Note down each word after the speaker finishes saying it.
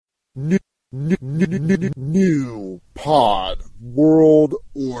New Pod World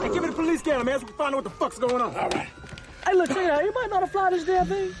Order. Hey, give me the police scanner, man, so we can find out what the fuck's going on. All right. Hey, look, check it out. Anybody know how to fly this damn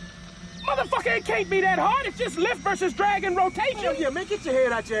thing? Motherfucker, it can't be that hard. It's just lift versus drag and rotation. Hell yeah, man, get your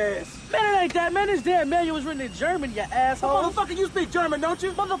head out your ass. Man, it ain't that, man. This damn manual was written in German, you asshole. Well, motherfucker, you speak German, don't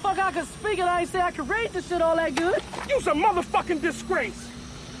you? Motherfucker, I can speak it. I ain't say I can read this shit all that good. You's a motherfucking disgrace.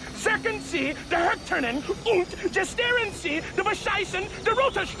 Circen Sie, der Herturnen und Gesteren Sie, der Bescheißen, der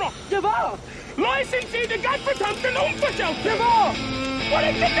Roterschrock. Jawohl. Leusen Sie, der Gottverdammten Unverschämt. Jawohl. What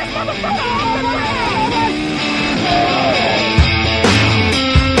is this motherfucker off the ground?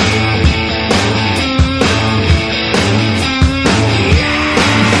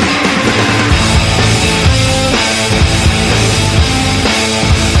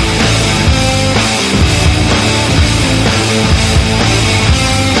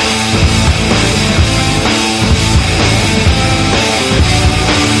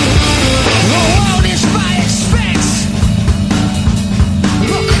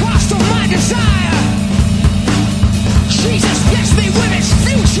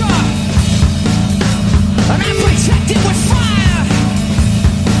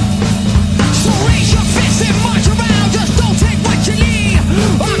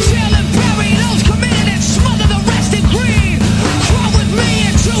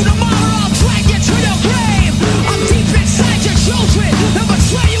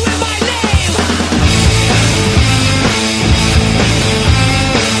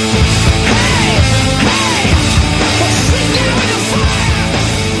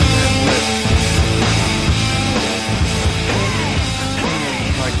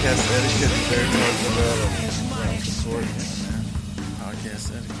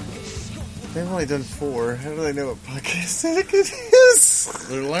 Done 4. How do they know what podcast etiquette is?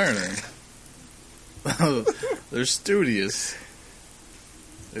 They're learning. They're studious.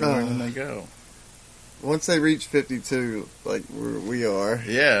 They learn when they go. Once they reach 52, like we are.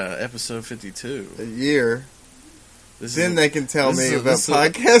 Yeah, episode 52. A year. Then they can tell me about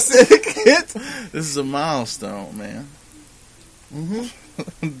podcast etiquette. This is a milestone, man.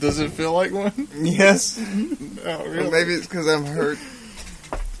 Mm-hmm. Does it feel like one? Yes. No, really? Or maybe it's because I'm hurt.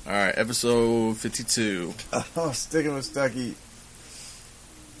 Alright, episode 52. Oh, sticking with Stucky.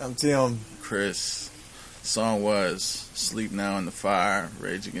 I'm Tim. Chris. Song was Sleep Now in the Fire,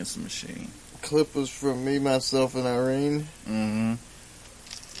 Rage Against the Machine. Clip was from Me, Myself, and Irene. Mm-hmm.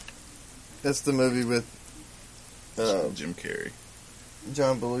 That's the movie with Jim Carrey,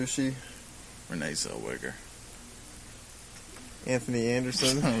 John Belushi, Renee Zellweger, Anthony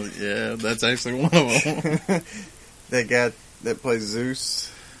Anderson. Oh, yeah, that's actually one of them. That guy that plays Zeus.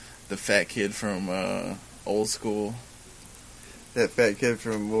 The fat kid from Old School. That fat kid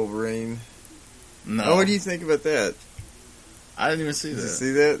from Wolverine. No. Oh, what do you think about that? I didn't even see that. Did you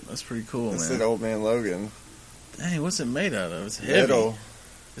see that? That's pretty cool, It's man. that Old Man Logan. Dang, what's it made out of? It's heavy. Metal.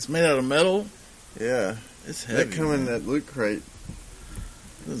 It's made out of metal? Yeah. It's heavy. That come in that loot crate.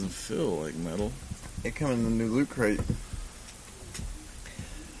 It doesn't feel like metal. It come in the new loot crate.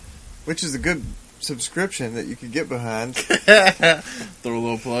 Which is a good subscription that you could get behind. Throw a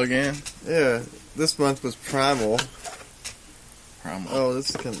little plug in. Yeah. This month was Primal. Primal. Oh,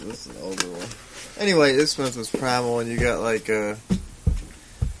 this is an older one. Anyway, this month was Primal, and you got like I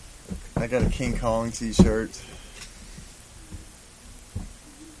got a King Kong t-shirt.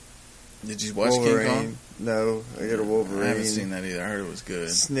 Did you watch Wolverine. King Kong? No, I got a Wolverine. I haven't seen that either. I heard it was good.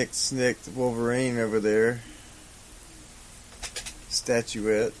 Snicked Wolverine over there.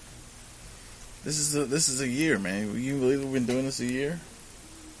 Statuette. This is a year, man. You believe we've been doing this a year?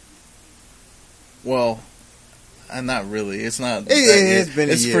 Well, not really. It's not. It has been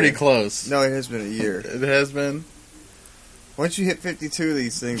a year. It's pretty close. No, it has been a year. It has been? Once you hit 52 of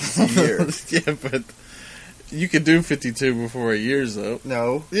these things, it's a year. Yeah, but you could do 52 before a year's up.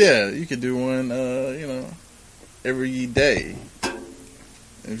 No. Yeah, you could do one, every day.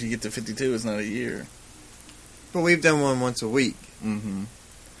 If you get to 52, it's not a year. But we've done one once a week. Mm-hmm.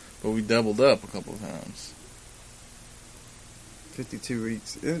 But we doubled up a couple of times. 52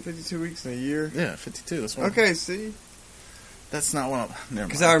 weeks. Isn't it 52 weeks in a year? Yeah, 52. That's what. Okay, see? That's not what I'm... Never mind.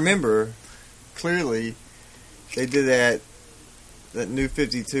 Because I remember, clearly, they did that new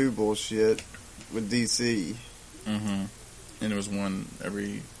 52 bullshit with DC. Mm-hmm. And it was one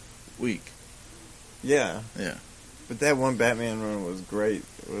every week. Yeah. Yeah. But that one Batman run was great.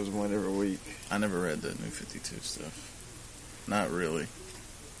 It was one every week. I never read that new 52 stuff. Not really.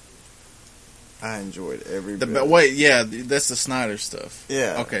 I enjoyed every bit. But wait, yeah, that's the Snyder stuff.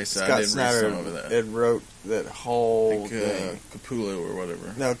 Yeah. Okay, so Scott I did Snyder read some of that. It wrote that whole Like, thing. Capullo or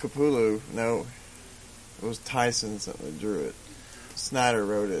whatever. No, Capullo. No. It was Tyson something that drew it. Snyder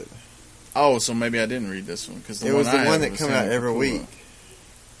wrote it. Oh, so maybe I didn't read this one because It was the one that come out every week.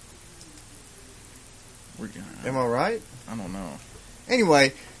 Am I right? I don't know.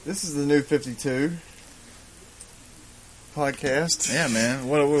 Anyway, this is the New 52 podcast. Yeah, man.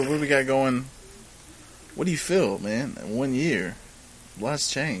 What we got going? What do you feel, man? 1 year, a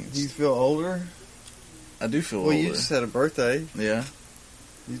lot's changed. Do you feel older? I do feel older. Well, you just had a birthday. Yeah.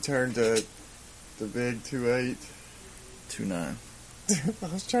 You turned the big 28. 29. I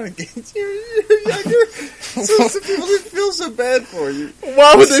was trying to get you. You're younger. So some people didn't feel so bad for you.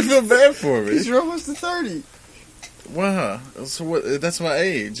 Why would they feel bad for me? Because you're almost to 30. Wow. So what? That's my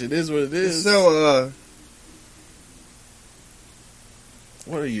age. It is what it is. So,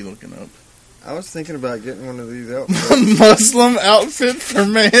 what are you looking up? I was thinking about getting one of these outfits. Muslim outfit for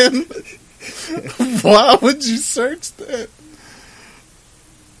man? Why would you search that?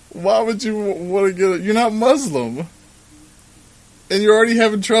 Why would you want to get it? You're not Muslim. And you're already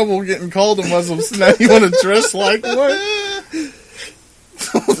having trouble getting called a Muslim, so now you want to dress like one?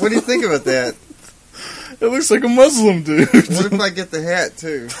 What do you think about that? It looks like a Muslim dude. What if I get the hat,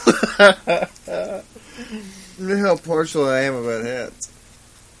 too? You know how partial I am about hats.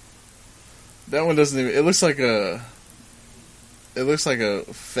 That one doesn't even... It looks like a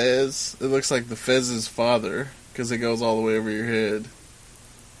fez. It looks like the fez's father, because it goes all the way over your head.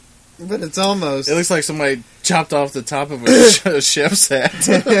 But it's almost... It looks like somebody chopped off the top of a chef's hat.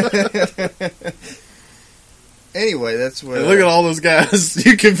 Anyway, that's what... And look at all those guys.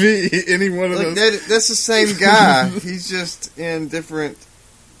 You can be any one of look, those. that's the same guy. He's just in different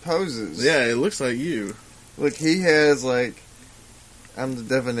poses. Yeah, it looks like you. Look, he has, like... I'm the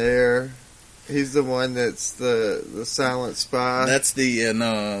debonair. He's the one that's the silent spy. That's the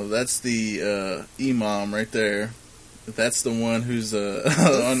imam right there. That's the one who's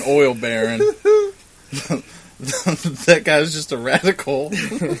an oil baron. That guy's just a radical.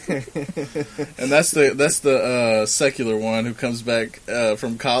 And that's the secular one who comes back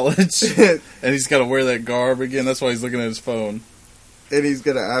from college, and he's got to wear that garb again. That's why he's looking at his phone. And he's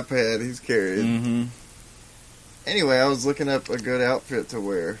got an iPad he's carrying. Mm-hmm. Anyway, I was looking up a good outfit to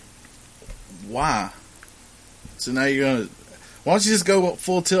wear. Why? So now you're gonna... Why don't you just go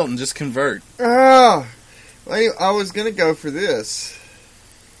full tilt and just convert? Oh! Well, I was going to go for this.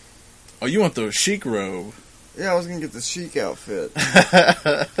 Oh, you want the chic robe? Yeah, I was going to get the chic outfit.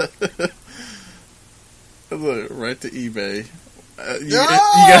 Look, right to eBay. You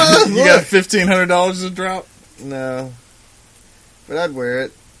got $1,500 to drop? No. But I'd wear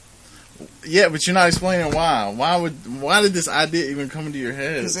it. Yeah, but you're not explaining why. Why did this idea even come into your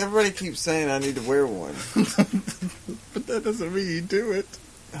head? Because everybody keeps saying I need to wear one. But that doesn't mean you do it.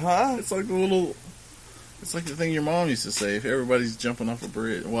 Huh? It's like it's like the thing your mom used to say, if everybody's jumping off a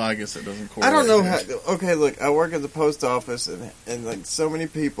bridge. Well, I guess that doesn't correlate. I don't know how... Okay, look, I work at the post office, and like, so many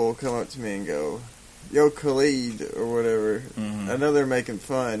people come up to me and go, yo, Khalid, or whatever. Mm-hmm. I know they're making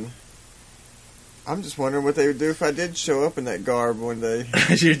fun. I'm just wondering what they would do if I did show up in that garb one day.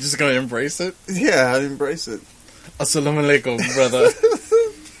 You're just going to embrace it? Yeah, I'd embrace it. Assalamu alaikum, brother.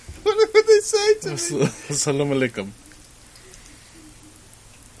 What would they say to me? Assalamu alaikum.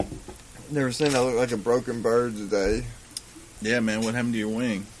 They were saying I look like a broken bird today. Yeah, man, what happened to your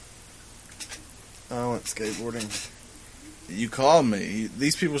wing? I went skateboarding. You called me.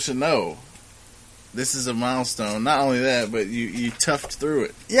 These people should know. This is a milestone. Not only that, but you toughed through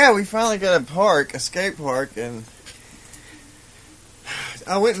it. Yeah, we finally got a skate park, and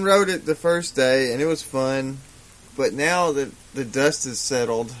I went and rode it the first day, and it was fun. But now that the dust has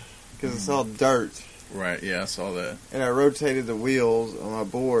settled, because it's all dirt. Right, yeah, I saw that. And I rotated the wheels on my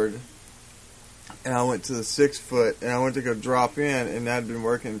board, and I went to the 6 foot, and I went to go drop in, and I'd been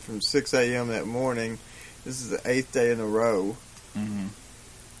working from 6 a.m. that morning. This is the 8th day in a row. Mm-hmm.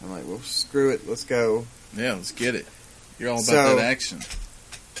 I'm like, well, screw it, let's go. Yeah, let's get it. You're all about that action.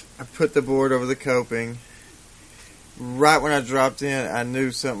 I put the board over the coping. Right when I dropped in, I knew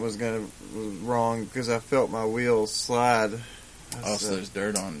something was wrong because I felt my wheels slide. So there's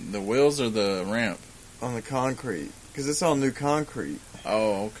dirt on the wheels or the ramp? On the concrete, because it's all new concrete.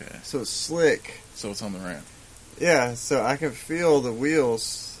 Oh, okay. So it's slick. So it's on the ramp. Yeah, so I can feel the wheels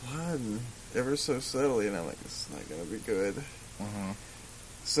sliding ever so subtly, and I'm like, this is not going to be good. Uh-huh.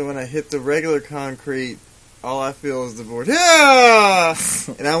 So when I hit the regular concrete, all I feel is the board. Yeah!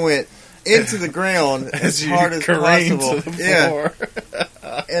 And I went into the ground as hard as possible. Yeah.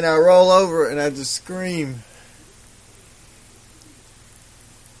 And I roll over and I just scream.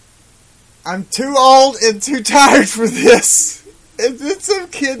 I'm too old and too tired for this. And then some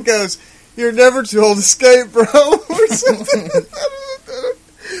kid goes, you're never too old to skate, bro. Or something.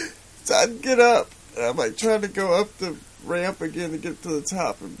 So I'd get up. And I'm like trying to go up the ramp again to get to the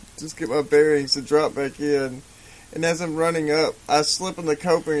top and just get my bearings to drop back in. And as I'm running up, I slip on the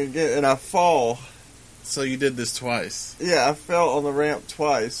coping again and I fall. So you did this twice? Yeah, I fell on the ramp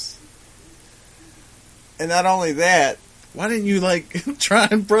twice. And not only that... Why didn't you, try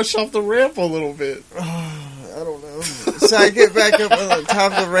and brush off the ramp a little bit? I don't know. So I get back up on the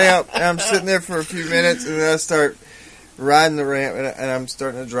top of the ramp, and I'm sitting there for a few minutes, and then I start riding the ramp, and I'm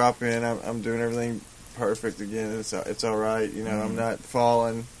starting to drop in. I'm doing everything perfect again. It's all right. I'm not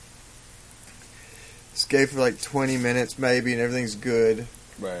falling. Skate for 20 minutes maybe, and everything's good.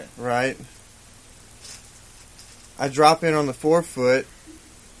 Right? I drop in on the forefoot,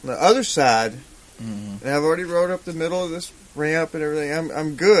 on the other side, and I've already rode up the middle of this ramp and everything.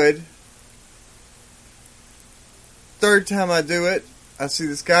 I'm good. Third time I do it, I see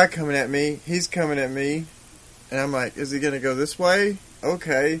this guy coming at me. He's coming at me. And I'm like, is he going to go this way?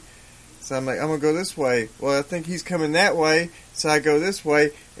 Okay. So I'm like, I'm going to go this way. Well, I think he's coming that way. So I go this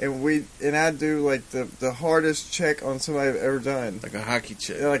way. And I do the hardest check on somebody I've ever done. Like a hockey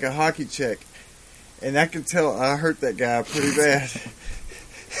check. Yeah, like a hockey check. And I can tell I hurt that guy pretty bad.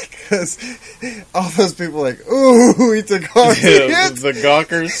 Because all those people are like, ooh, he took hard hits. The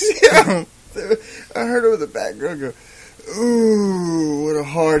gawkers. Yeah. I heard him in the background go, ooh, what a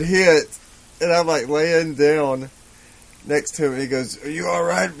hard hit. And I'm laying down next to him, and he goes, are you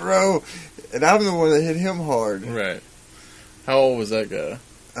alright, bro? And I'm the one that hit him hard. Right. How old was that guy?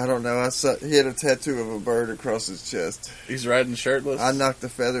 I don't know. He had a tattoo of a bird across his chest. He's riding shirtless? I knocked the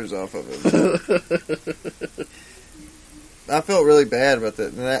feathers off of him. I felt really bad about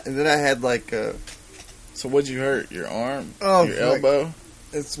that. And then I had So what'd you hurt? Your arm? Oh, your elbow?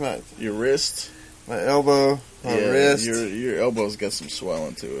 It's your wrist? My elbow, my wrist. Your elbow's got some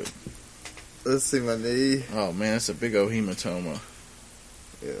swelling to it. Let's see my knee. Oh man, that's a big old hematoma.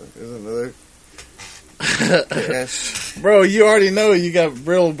 Yeah, there's another. Gosh. Bro, you already know you got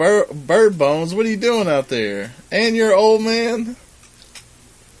real bird bones. What are you doing out there? And you're an old man.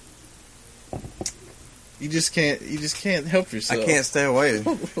 You just can't help yourself. I can't stay away.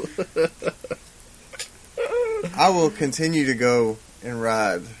 I will continue to go and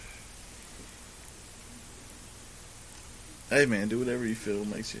ride. Hey man, do whatever you feel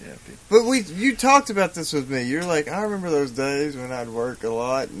makes you happy. But you talked about this with me. You're like, I remember those days when I'd work a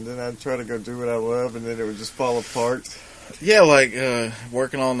lot and then I'd try to go do what I love and then it would just fall apart. Yeah,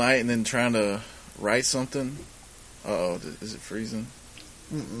 working all night and then trying to write something. Uh-oh, is it freezing?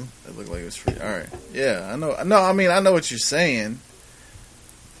 Mm-mm. It looked like it was freezing. Alright. Yeah, I know. No, I mean, I know what you're saying.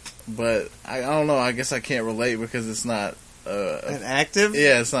 But I don't know. I guess I can't relate because it's not... An active?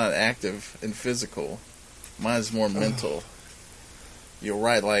 Yeah, it's not active and physical. Mine's more mental. You're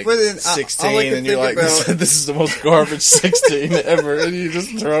right, 16, and you're like, this is the most garbage 16 ever, and you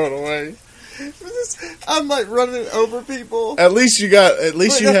just throw it away. I'm running over people. At least you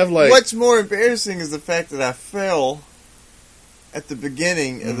have What's more embarrassing is the fact that I fell at the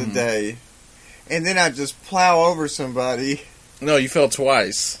beginning of the day, and then I just plow over somebody. No, you fell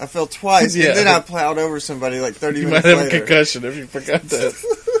twice. I fell twice, and then I plowed over somebody 30 minutes later. You might have a concussion if you forgot that.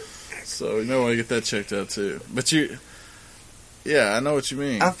 So you might want to get that checked out too. But yeah, I know what you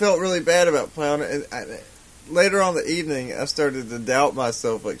mean. I felt really bad about plowing it. Later on the evening, I started to doubt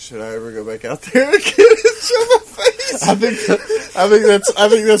myself. Should I ever go back out there again and show my face? I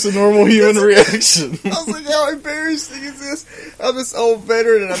think that's a normal human reaction. I was like, how embarrassing is this? I'm this old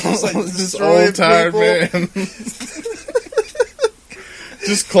veteran, and I'm just this destroying old tired people. Man,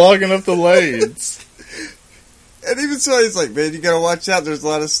 just clogging up the lanes. And even so, he's like, man, you gotta watch out. There's a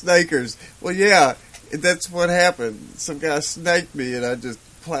lot of snakers. Well, yeah, that's what happened. Some guy snaked me, and I just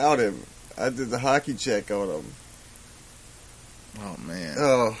plowed him. I did the hockey check on him. Oh, man.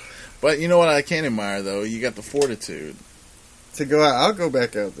 Oh. But you know what I can admire, though? You got the fortitude. To go out. I'll go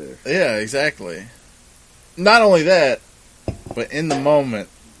back out there. Yeah, exactly. Not only that, but in the moment,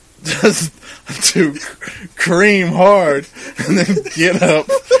 just to cream hard, and then get up.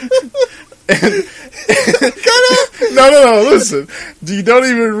 No, listen. You don't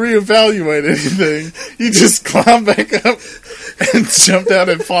even reevaluate anything. You just climb back up and jump down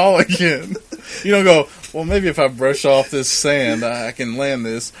and fall again. You don't go, well, maybe if I brush off this sand, I can land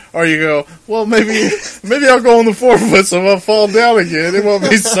this. Or you go, well, maybe I'll go on the forefoot so if I fall down again, it won't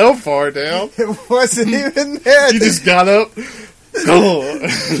be so far down. It wasn't even there. You just got up, and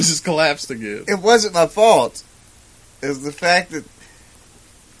just collapsed again. It wasn't my fault. It was the fact that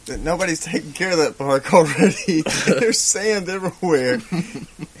nobody's taking care of that park already. There's sand everywhere.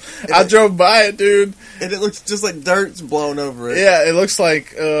 I drove by it, dude, and it looks just like dirt's blown over it. Yeah, it looks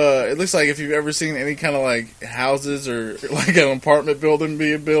like if you've ever seen any kind of houses or an apartment building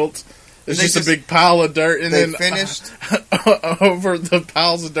being built, It's just a big pile of dirt, and then finished over the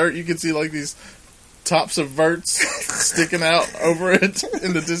piles of dirt, you can see like these tops of verts sticking out over it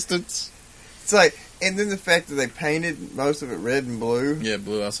in the distance. It's like, and then the fact that they painted most of it red and blue. Yeah,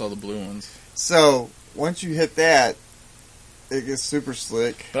 blue. I saw the blue ones. So once you hit that, it gets super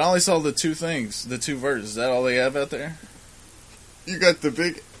slick. But I only saw the two things, the two verts. Is that all they have out there? You got the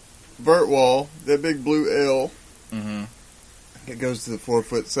big vert wall, that big blue L. Mm-hmm. It goes to the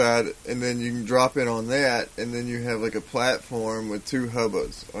 4-foot side, and then you can drop in on that, and then you have like a platform with two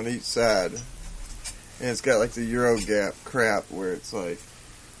hubbas on each side. And it's got like the Euro gap crap where it's like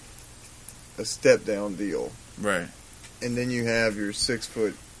a step down deal. Right. And then you have your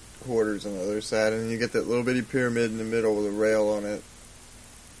 6-foot quarters on the other side, and then you get that little bitty pyramid in the middle with a rail on it.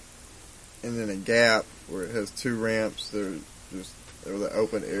 And then a gap where it has two ramps that are just over the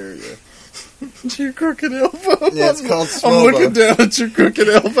open area. Your crooked elbow. Yeah, it's called Swellbo. I'm looking down at your crooked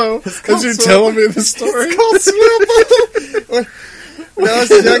elbow as you're telling me the story. It's called Swellbo.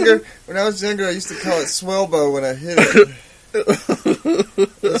 When I was younger, I used to call it Swellbo when I hit it.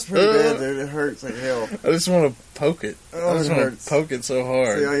 That's pretty bad, dude. It hurts like hell. I just want to poke it. Oh, I just want to poke it so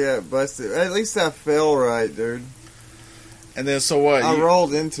hard. See, oh yeah, it busted. At least I fell right, dude. And then so what? I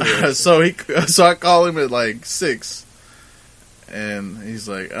rolled into it. So I call him at like 6. And he's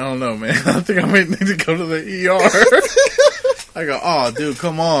like, I don't know, man. I think I might need to go to the ER. I go, oh, dude,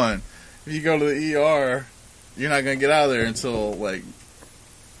 come on. If you go to the ER, you're not going to get out of there until like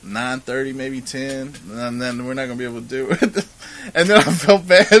 9:30, maybe 10. And then we're not going to be able to do it. And then I felt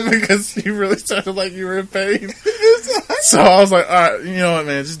bad because you really sounded like you were in pain. So I was like, all right, you know what,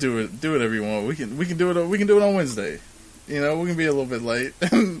 man? Just do it. Do whatever you want. We can do it. We can do it on Wednesday. You know, we can be a little bit late.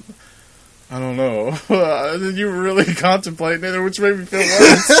 I don't know. You were really contemplating it, which made me feel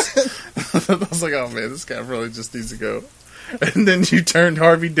worse. I was like, oh man, this guy really just needs to go. And then you turned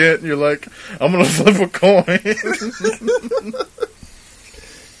Harvey Dent and you're like, I'm going to flip a coin.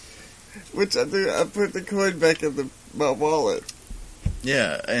 Which I do. I put the coin back in my wallet.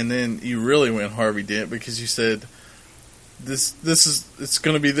 Yeah, and then you really went Harvey Dent because you said, it's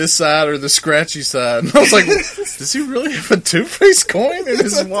going to be this side or the scratchy side. And I was like, does he really have a two-faced coin in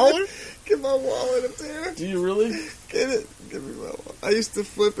his wallet? Get my wallet up there. Do you really? Get it. Give me my wallet. I used to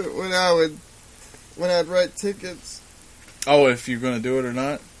flip it when I'd write tickets. Oh, if you're going to do it or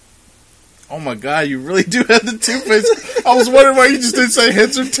not? Oh my God, you really do have the two-faced. I was wondering why you just didn't say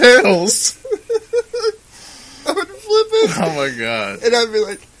heads or tails. I would flip it. Oh my God. And I'd be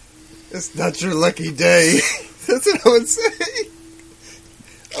like, it's not your lucky day. That's what I would say.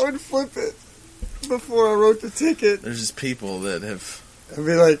 I would flip it before I wrote the ticket. There's just people that have I'd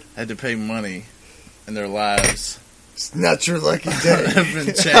be like, had to pay money in their lives. It's not your lucky day. Have been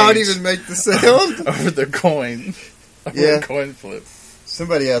changed. I don't even make the sound. Over the coin. Over the coin flip.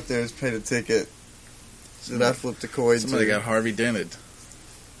 Somebody out there has paid a ticket that I flipped a coin Somebody to. got Harvey dented.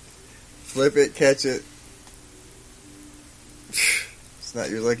 Flip it, catch it. It's not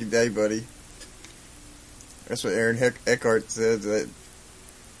your lucky day, buddy. That's what Aaron Eckhart said, that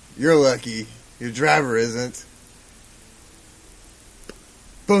you're lucky, your driver isn't.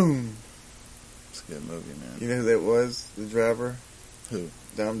 Boom. It's a good movie, man. You know who that was, the driver? Who?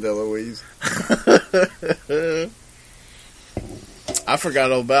 Dom DeLuise. I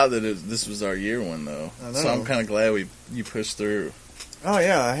forgot all about that. This was our year one, though. I know. So I'm kind of glad you pushed through. Oh,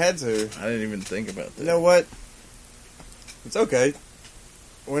 yeah, I had to. I didn't even think about that. You know what? It's okay.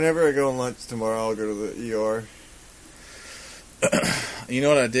 Whenever I go on lunch tomorrow, I'll go to the ER. You know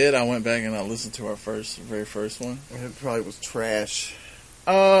what I did? I went back and I listened to our very first one. It probably was trash.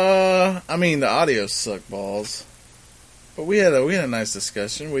 I mean, the audio sucked balls. But we had a nice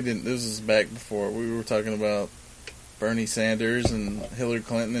discussion. This was back before we were talking about Bernie Sanders and Hillary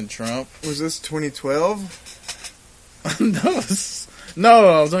Clinton and Trump. Was this 2012? No,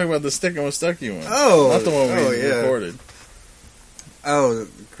 I was talking about the Stickin' with Stucky one. Oh. Not the one we recorded. Oh,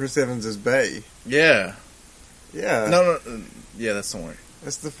 Chris Evans' Bay. Yeah. Yeah. No. Yeah, that's the one.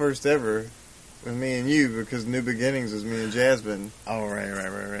 That's the first ever with me and you, because New Beginnings was me and Jasmine. Oh, right.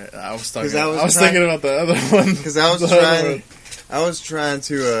 I was thinking about the other one. Because I was trying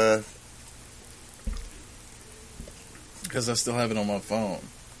to, because I still have it on my phone.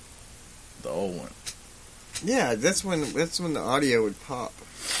 The old one. Yeah, that's when the audio would pop.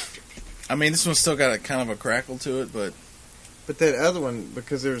 I mean, this one's still got a kind of a crackle to it, but that other one,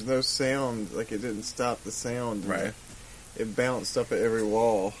 because there was no sound, like it didn't stop the sound. Right. It bounced up at every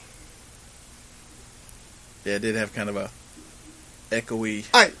wall. Yeah, it did have kind of a echoey,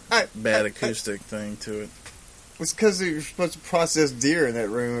 bad acoustic thing to it. was because you're supposed to process deer in that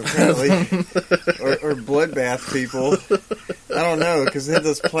room, apparently. or bloodbath people. I don't know, because they had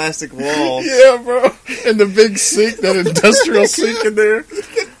those plastic walls. Yeah, bro. And the big sink, that industrial sink in there.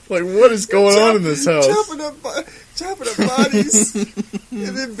 Like, what is going on in this house? Chopping up bodies.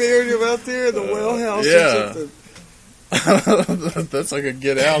 And then burying them out there in the well house yeah. or something. That's like a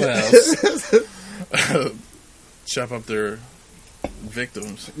get out house. Chop up their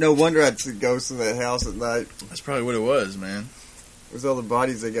victims. No wonder I'd see ghosts in that house at night. That's probably what it was, man. It was all the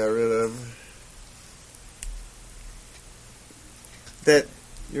bodies they got rid of.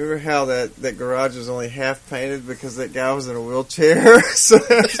 You remember how that garage was only half painted because that guy was in a wheelchair? So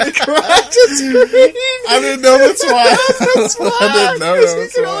the garage is green. I didn't know that's why. That's why. I didn't know because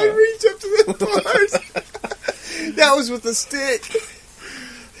that's you can why. only reach up to that part. That was with a stick.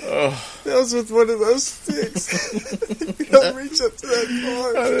 Oh. That was with one of those sticks. You don't reach up to that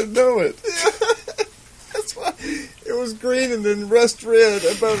part. I didn't know it. Yeah. That's why. It was green and then rust red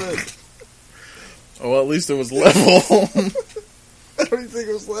above it. Oh, well, at least it was level. I don't even think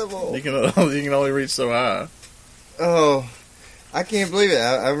it was level. You can only reach so high. Oh, I can't believe it.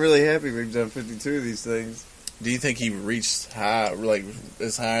 I'm really happy we've done 52 of these things. Do you think he reached high, like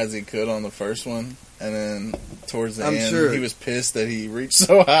as high as he could on the first one, and then towards the end, sure. he was pissed that he reached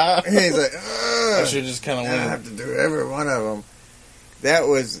so high? And he's like, I should just kind of I have to do every one of them. That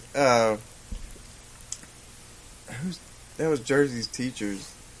was Jersey's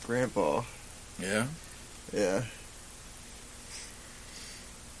teacher's grandpa. Yeah. Yeah.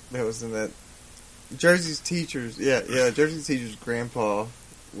 That was in that. Jersey's teacher's, Jersey's teacher's grandpa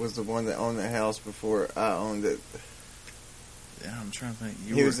was the one that owned the house before I owned it. Yeah, I'm trying to think.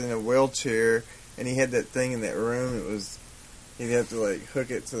 He was in a wheelchair, and he had that thing in that room. It was, he'd have to like hook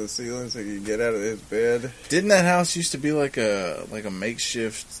it to the ceiling so he could get out of his bed. Didn't that house used to be like a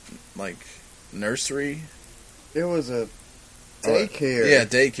makeshift like nursery? It was a daycare. Yeah,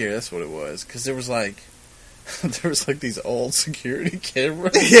 daycare. That's what it was. Because there was like these old security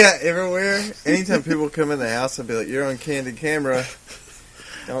cameras. Yeah, everywhere. Anytime people come in the house, I'd be like, "You're on candid camera.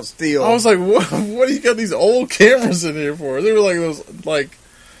 Don't steal." I was like, "What do you got these old cameras in here for?" They were like those like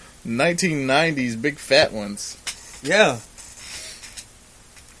 1990s big fat ones. Yeah.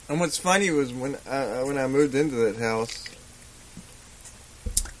 And what's funny was when I moved into that house.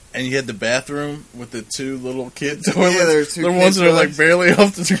 And you had the bathroom with the two little kid toilets. Yeah, there's two the ones that are like barely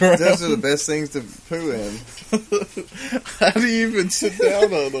off the ground. Those are the best things to poo in. How do you even sit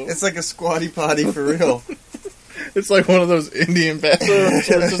down on them? It's like a squatty potty for real. It's like one of those Indian bathrooms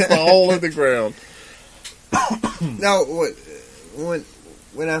where it's just a hole in the ground. Now,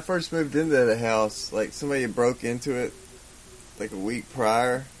 when I first moved into the house, like somebody broke into it like a week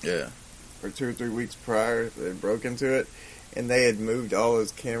prior. Yeah. Or 2 or 3 weeks prior, they broke into it. And they had moved all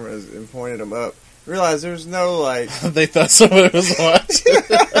those cameras and pointed them up. Realized there was no, like... They thought somebody was watching.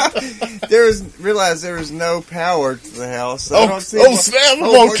 Realized there was no power to the house. So snap, I'm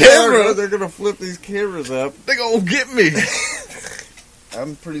on camera! They're going to flip these cameras up. They're going to get me.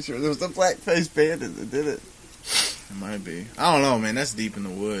 I'm pretty sure there was a black-faced bandit that did it. It might be. I don't know, man. That's deep in the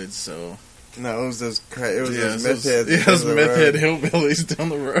woods, so... No, it was those meth heads. Yeah, those meth head hillbillies down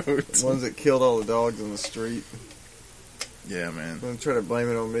the road. The ones that killed all the dogs on the street. Yeah, man. Don't try to blame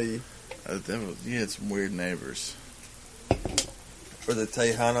it on me. You had some weird neighbors. Or the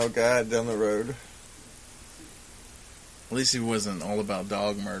Tejano guy down the road. At least he wasn't all about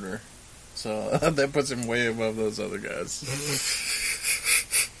dog murder. So that puts him way above those other guys.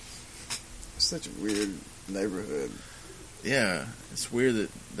 Such a weird neighborhood. Yeah, it's weird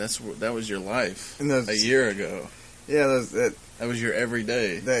that was your life a year ago. Yeah, that was your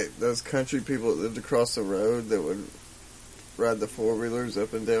everyday. Those country people that lived across the road that would ride the 4-wheelers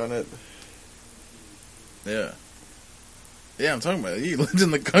up and down it. Yeah. Yeah, I'm talking about it. You lived in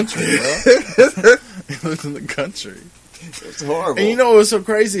the country, bro. You lived in the country. It's horrible. And you know what was so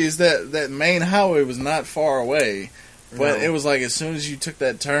crazy is that main highway was not far away. But it was like as soon as you took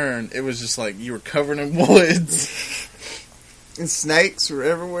that turn, it was just like you were covered in woods. And snakes were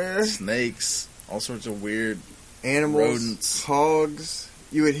everywhere. Snakes. All sorts of weird animals. Rodents. Hogs.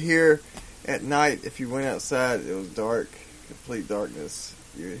 You would hear at night, if you went outside, it was dark. Complete darkness.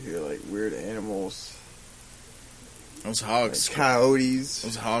 You would hear like weird animals. Those hogs. Like coyotes.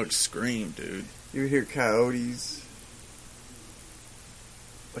 Those hogs scream, dude. You would hear coyotes.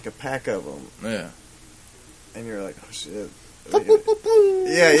 Like a pack of them. Yeah. And you're like, oh shit. Yeah.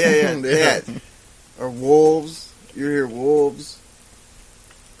 That. Or wolves. You hear wolves.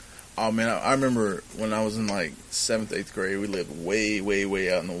 Oh man, I remember when I was in like 7th, 8th grade, we lived way, way,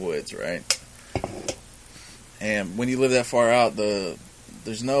 way out in the woods, right? And when you live that far out,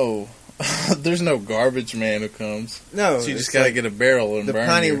 there's no There's no garbage man who comes. No. So you just gotta get a barrel and burn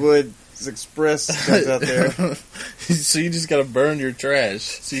the Piney Woods Express comes out there. So you just gotta burn your trash.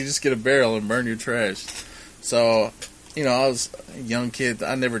 So you just get a barrel and burn your trash. So, you know, I was a young kid.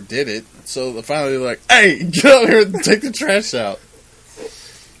 I never did it. So finally they're like, hey, get out here and take the trash out.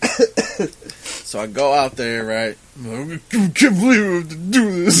 So I go out there, right? I can't believe I have to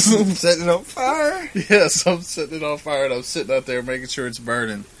do this. I'm setting it on fire? Yes, I'm setting it on fire, and I'm sitting out there making sure it's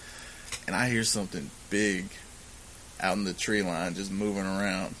burning. And I hear something big out in the tree line just moving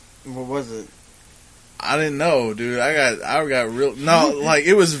around. What was it? I didn't know, dude. I got real... No, like,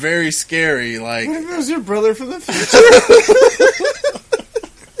 it was very scary. Like, what if it was your brother from the future?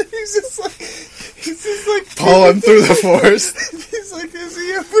 He's just like pulling through the forest. He's like, is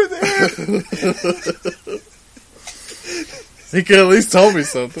he over there? He could at least tell me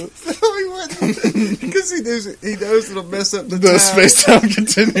something. No, he wouldn't. Because he knows it'll mess up the space-time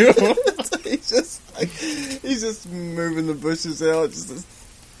continuum. he's just moving the bushes out.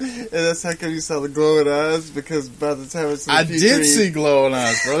 And that's how come you saw the glowing eyes, because by the time it's in the future, did see glowing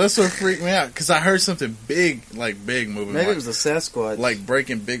eyes, bro. That's what freaked me out, because I heard something big moving. Maybe it was a Sasquatch. Like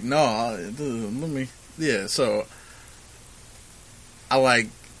breaking big... No, Yeah, so I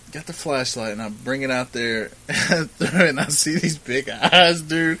got the flashlight and I bring it out there and I see these big eyes,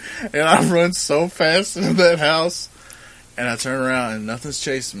 dude, and I run so fast into that house and I turn around and nothing's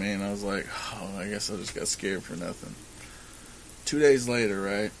chasing me, and I was like, oh, I guess I just got scared for nothing. 2 days later,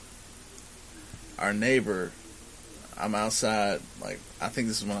 right, our neighbor, I'm outside, like, I think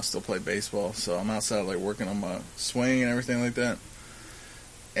this is when I still play baseball, so I'm outside, like, working on my swing and everything like that,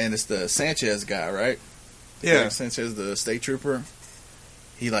 and it's the Sanchez guy, right? Yeah. Like Sanchez, the state trooper.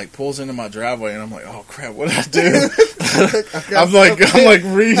 He, like, pulls into my driveway, and I'm like, oh, crap, what did I do?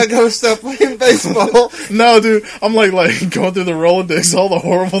 I gotta stop playing baseball. No, dude, I'm, like, going through the Rolodex, all the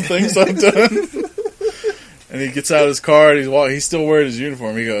horrible things I've done. And he gets out of his car, and he's still wearing his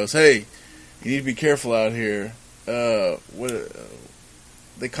uniform. He goes, hey, you need to be careful out here. They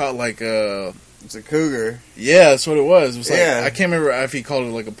caught, it's a cougar. Yeah, that's what it was. It was yeah. I can't remember if he called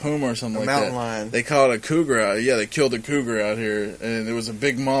it like a puma or something like that. Mountain lion. They called it a cougar out. Yeah, they killed a cougar out here, and it was a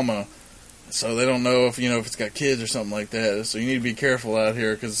big mama. So they don't know if it's got kids or something like that. So you need to be careful out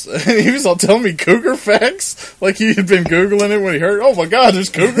here, because he was all telling me cougar facts, like he had been Googling it when he heard, oh my God, there's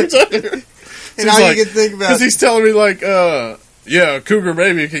cougars out here. And all you can think about, because he's telling me yeah, a cougar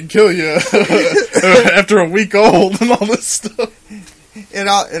baby can kill you after a week old and all this stuff. And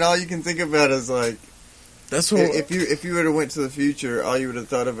all you can think about is that's what if you would have went to the future, all you would have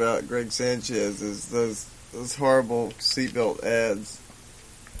thought about Greg Sanchez is those horrible seatbelt ads,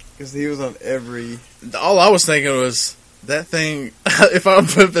 because he was on every. All I was thinking was that thing. If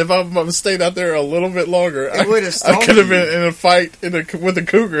I stayed out there a little bit longer, I could have been in a fight with a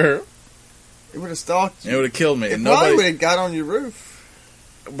cougar. It would have stalked you. It would have killed me. It probably would have got on your roof.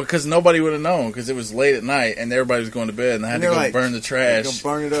 Because nobody would have known, because it was late at night and everybody was going to bed, and I had to go burn the trash. Go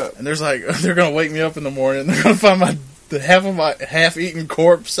burn it up. And they're going to wake me up in the morning, and they're going to find half of my half-eaten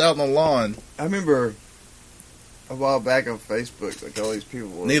corpse out on the lawn. I remember a while back on Facebook, all these people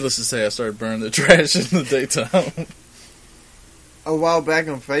were... Needless to say, I started burning the trash in the daytime. A while back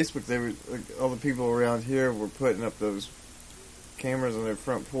on Facebook, all the people around here were putting up those cameras on their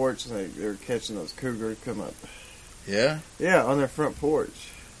front porch, and they were catching those cougars come up. Yeah? Yeah, on their front porch.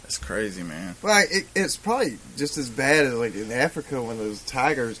 That's crazy, man. Well, it's probably just as bad as in Africa when those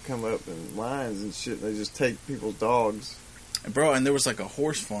tigers come up and lions and shit, and they just take people's dogs. And bro, and there was a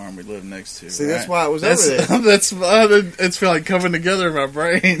horse farm we lived next to. See, right? That's why it was over there. It's coming together in my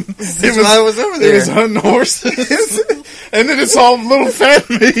brain. That's why it was over there. It was hunting horses. And then it's all little fat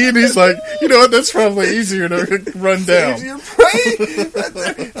me, and he's like, you know what, that's probably easier to run down. You're praying right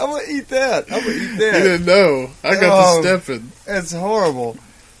there. I'm going to eat that. He didn't know. I got to stepping. That's horrible.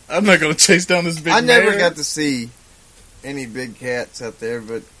 I'm not going to chase down this big I never got to see any big cats out there,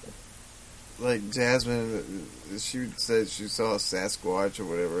 but Jasmine, she said she saw a Sasquatch or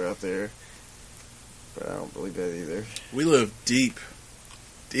whatever out there. But I don't believe that either. We live deep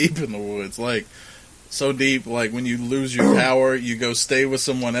in the woods. So deep, when you lose your power, you go stay with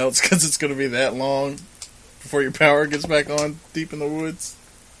someone else because it's going to be that long before your power gets back on deep in the woods.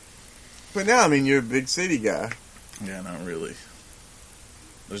 But now, you're a big city guy. Yeah, not really.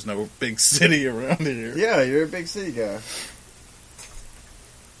 There's no big city around here. Yeah, you're a big city guy.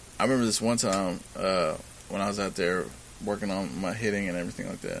 I remember this one time when I was out there working on my hitting and everything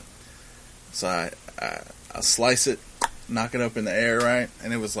like that. So I slice it, knock it up in the air, right?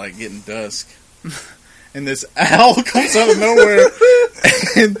 And it was getting dusk. And this owl comes out of nowhere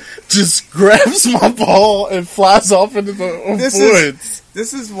then just grabs my ball and flies off into the woods.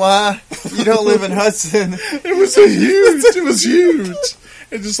 This is why you don't live in Hudson. It was huge.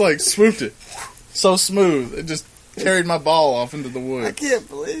 It just like swooped it. So smooth. It just carried my ball off into the woods. I can't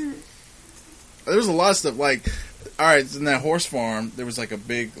believe it. There was a lot of stuff like, alright, in that horse farm, there was like a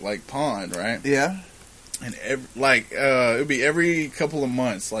big like pond, right? Yeah. And it would be every couple of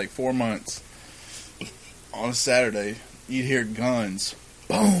months, like 4 months, on a Saturday, you'd hear guns.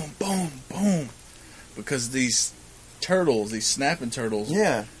 Boom, boom, boom. Because these turtles, these snapping turtles,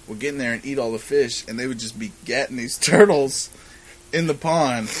 would get in there and eat all the fish, and they would just be getting these turtles in the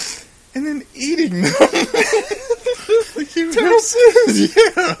pond and then eating them. Turtle soup!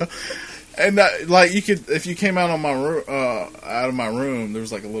 Yeah. And like you could, if you came out on my out of my room, there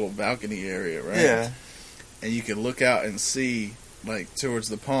was like a little balcony area, right? Yeah. And you could look out and see like towards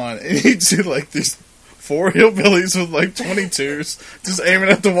the pond, and you'd see like these 4 hillbillies with like 22s just aiming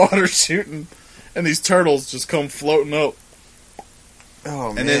at the water, shooting, and these turtles just come floating up.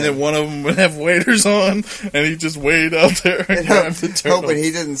 Oh man! And then one of them would have waders on, and he just wade out there and grab the turtle. Hoping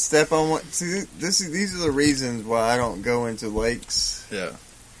he didn't step on one. See, these are the reasons why I don't go into lakes. Yeah.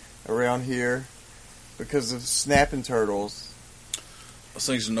 Around here, because of snapping turtles. Those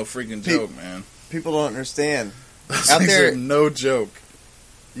things are no freaking joke, man. People don't understand. Those out things there, are no joke.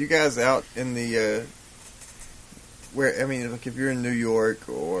 You guys out in the like if you're in New York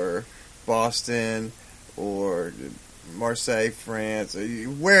or Boston or Marseille, France, or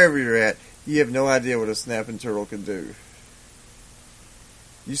wherever you're at, you have no idea what a snapping turtle can do.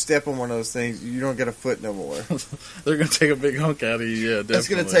 You step on one of those things, you don't get a foot no more. They're going to take a big hunk out of you, yeah, definitely. It's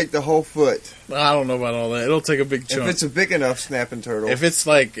going to take the whole foot. I don't know about all that. It'll take a big chunk. If it's a big enough snapping turtle. If it's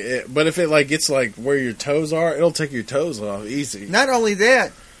like, but if it like gets like where your toes are, it'll take your toes off easy. Not only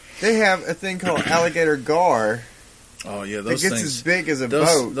that, they have a thing called alligator gar. Oh yeah, those things. It gets as big as a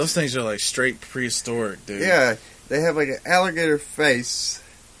boat. Those things are like straight prehistoric, dude. Yeah, they have like an alligator face.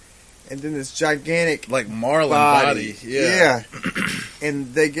 And then this gigantic, like marlin body. Yeah.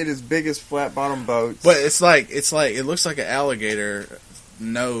 And they get as big as flat bottom boats. But it's like it looks like an alligator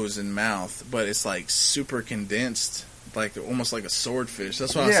nose and mouth, but it's like super condensed, like almost like a swordfish.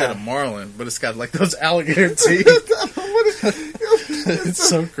 That's why I said a marlin, but it's got like those alligator teeth. It's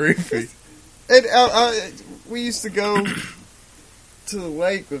so creepy. And we used to go to the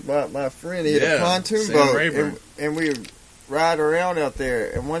lake with my friend. He had a pontoon boat, and we would ride around out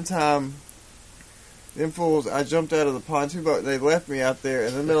there. And one time, them fools, I jumped out of the pontoon boat. They left me out there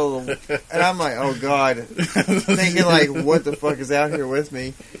in the middle of the... And I'm like, oh, God. Thinking, like, what the fuck is out here with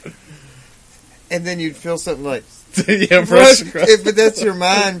me? And then you'd feel something like... Yeah, but that's your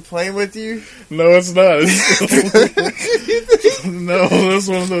mind playing with you? No, it's not. No, that's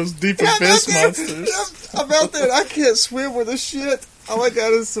one of those deep abyss monsters. I'm out there and I can't swim with a shit. All I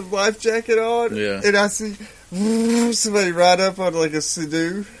got is some life jacket on. Yeah. And I see somebody ride up on like a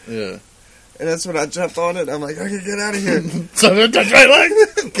Sea-Doo. Yeah. And that's when I jump on it. I'm like, okay, get out of here. So don't touch my leg.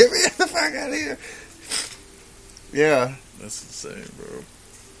 Get me the fuck out of here. Yeah. That's insane, bro.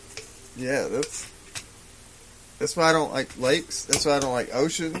 Yeah, that's why I don't like lakes. That's why I don't like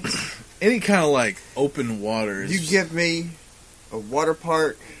oceans. Any kind of like open waters. You give me a water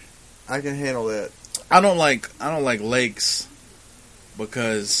park, I can handle that. I don't like lakes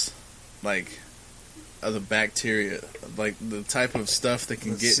because like of the bacteria, like the type of stuff that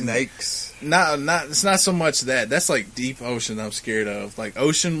can get snakes. Not it's not so much that. That's like deep ocean I'm scared of. Like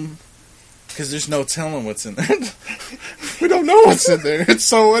ocean, because there's no telling what's in there. We don't know what's in there. It's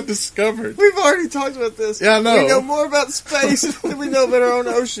so undiscovered. We've already talked about this. Yeah, I know. We know more about space than we know about our own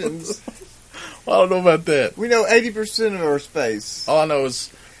oceans. Well, I don't know about that. We know 80% of our space. All I know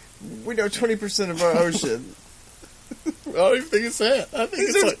is we know 20% of our ocean. I don't even think it's that. I think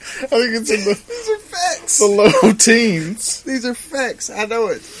it's in the... These are facts. The low teens. These are facts. I know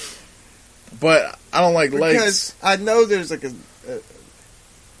it. But I don't like lakes. Because I know there's like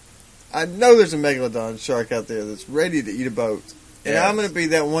I know there's a megalodon shark out there that's ready to eat a boat. And I'm going to be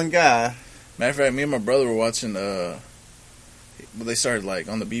that one guy. Matter of fact, me and my brother were watching, they started like,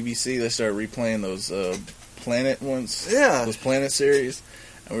 on the BBC, they started replaying those Planet ones. Yeah. Those Planet series.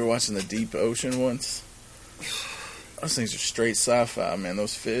 And we were watching the deep ocean ones. Those things are straight sci-fi, man.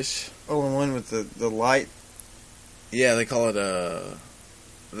 Those fish. Oh, and one with the light. Yeah, they call it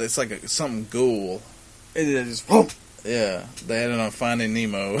it's like something ghoul. And it just whoop. Yeah, they had it on Finding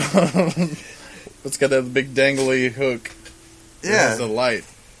Nemo. It's got that big dangly hook. Yeah, it has the light.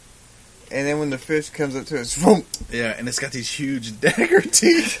 And then when the fish comes up to it, whoop. Yeah, and it's got these huge dagger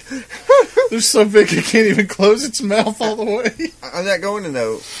teeth. They're so big it can't even close its mouth all the way. I'm not going to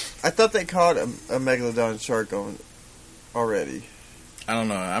know. I thought they caught a megalodon shark on already. I don't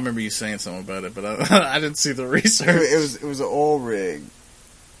know. I remember you saying something about it, but I didn't see the research. It was an oil rig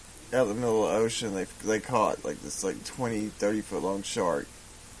out in the middle of the ocean. They caught like this 20, 30 foot long shark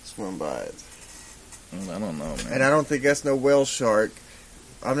swim by it. I don't know, man. And I don't think that's no whale shark.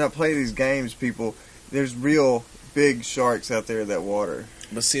 I'm not playing these games, people. There's real big sharks out there in that water.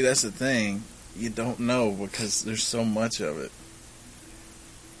 But see, that's the thing. You don't know because there's so much of it.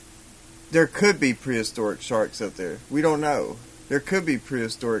 There could be prehistoric sharks out there. We don't know. There could be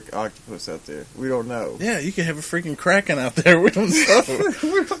prehistoric octopus out there. We don't know. Yeah, you could have a freaking kraken out there. We don't know.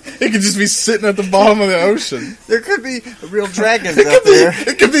 It could just be sitting at the bottom of the ocean. There could be real dragons out there.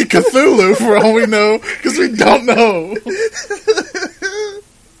 It could be Cthulhu for all we know, because we don't know.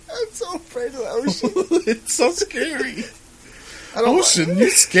 I'm so afraid of the ocean. It's so scary. Ocean, you're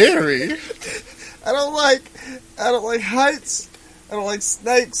scary. I don't like heights. I don't like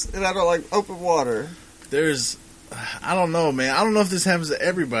snakes, and I don't like open water. I don't know, man. I don't know if this happens to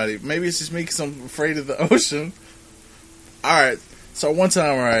everybody. Maybe it's just me because I'm afraid of the ocean. Alright, so one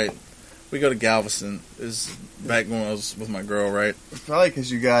time, right, we go to Galveston. It's back when I was with my girl, right? It's probably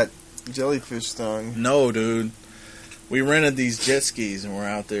because you got jellyfish stung. No, dude. We rented these jet skis, and we're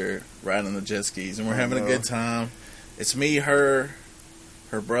out there riding the jet skis, and we're having a good time. It's me, her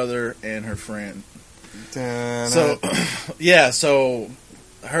brother, and her friend. So, yeah, so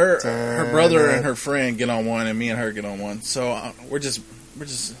her brother and her friend get on one, and me and her get on one. So we're just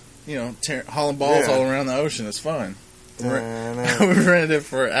hauling balls all around the ocean. It's fun. We rented it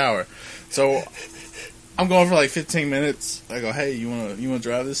for an hour. So I'm going for like 15 minutes. I go, hey, you wanna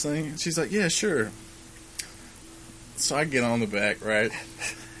drive this thing? She's like, yeah, sure. So I get on the back, right,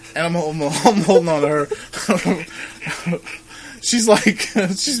 and I'm holding on to her. She's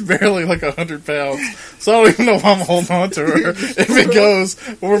barely like 100 pounds, so I don't even know why I'm holding on to her. If it goes,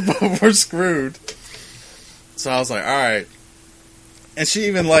 we're screwed. So I was like, all right. And she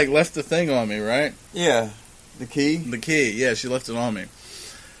even left the thing on me, right? Yeah, the key. The key, yeah, she left it on me.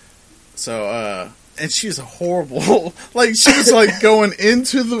 So, and she was horrible. She was going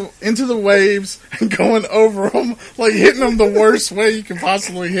into the waves and going over them, hitting them the worst way you can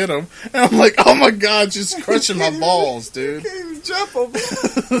possibly hit them. And I'm like, oh my god, just crushing my balls, dude. You can't even jump them.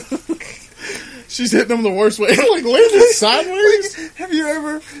 She's hitting them the worst way, landing sideways. Have you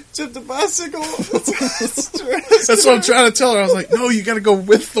ever jumped a bicycle? That's what I'm trying to tell her. I was like, no, you got to go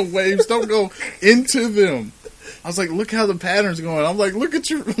with the waves. Don't go into them. I was like, look how the pattern's going. I'm like, look at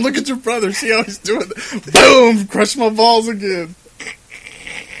your brother. See how he's doing it. Boom! Crush my balls again.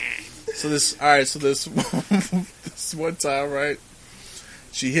 So this one time, right?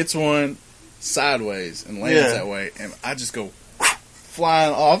 She hits one sideways and lands that way, and I just go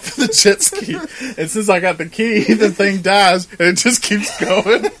flying off the jet ski. And since I got the key, the thing dies, and it just keeps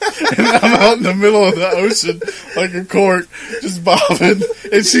going. And I'm out in the middle of the ocean like a cork, just bobbing,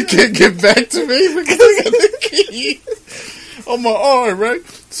 and she can't get back to me because I got the key on my arm, right?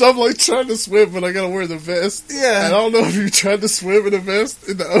 So I'm trying to swim, but I gotta wear the vest. Yeah. And I don't know if you tried to swim in a vest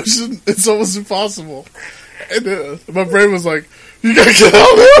in the ocean. It's almost impossible. And my brain was like, you gotta get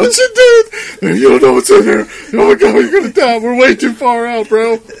out of the ocean, dude! You don't know what's in there. Oh my god, you're gonna die. We're way too far out,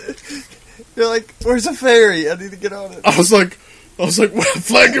 bro. You're like, where's the ferry? I need to get on it. I was like,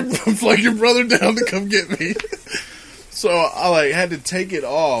 flag your brother down to come get me. So I had to take it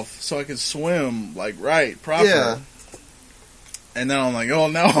off so I could swim right, proper. Yeah. And then I'm like, oh,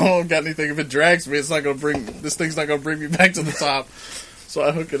 now I don't got anything. If it drags me, this thing's not gonna bring me back to the top. So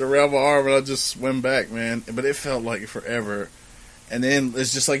I hook it around my arm and I just swim back, man. But it felt like forever. And then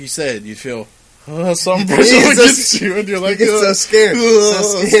it's just like you said, you feel some pressure against you, and you're like, you get so scared,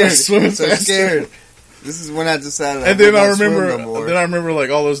 so scared. This is when I decided. And then I remember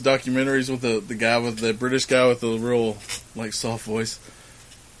all those documentaries with the British guy with the real soft voice.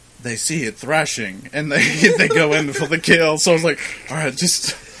 They see it thrashing, and they go in for the kill. So I was like, all right,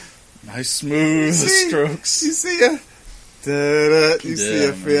 just nice smooth strokes. You see a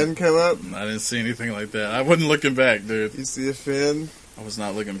fin come up? I didn't see anything like that. I wasn't looking back, dude. You see a fin? I was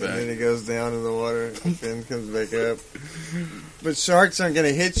not looking back. And then it goes down in the water, and the fin comes back up. But sharks aren't going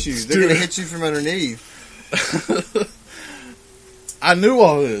to hit you. They're going to hit you from underneath. I knew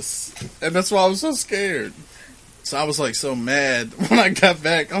all this, and that's why I was so scared. So I was so mad when I got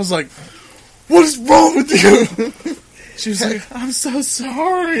back. I was like, what is wrong with you? She was like, I'm so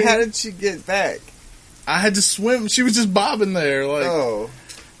sorry. How did she get back? I had to swim. She was just bobbing there.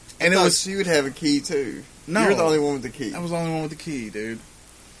 And she would have a key too. No. You're the only one with the key. I was the only one with the key, dude.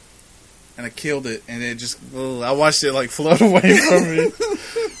 And I killed it, and it just, I watched it float away from me.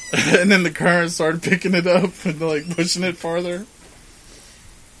 And then the current started picking it up and pushing it farther.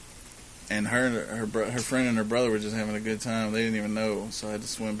 and her friend and her brother were just having a good time. They didn't even know, so I had to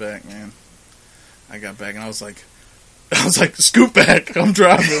swim back, man. I got back, and I was like, scoot back, I'm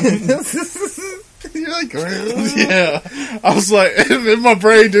driving. You're like, yeah. I was like, in my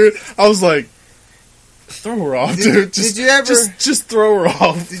brain, dude, I was like, throw her off, dude. Did you ever just throw her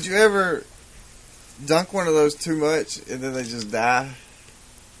off? Did you ever dunk one of those too much and then they just die?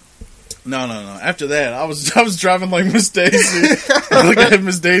 No. After that, I was driving like Miss Daisy. I had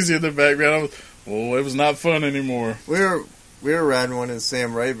Miss Daisy in the background. It was not fun anymore. We were riding one in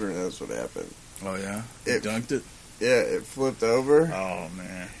Sam Rayburn. That's what happened. Oh yeah, it dunked it. Yeah, it flipped over. Oh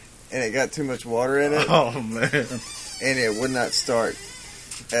man, and it got too much water in it. Oh man, and it would not start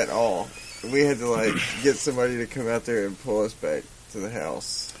at all. We had to get somebody to come out there and pull us back to the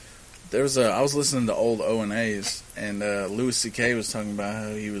house. I was listening to old O&As, and Louis C.K. was talking about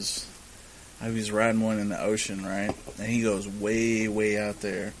how he was riding one in the ocean, right? And he goes way, way out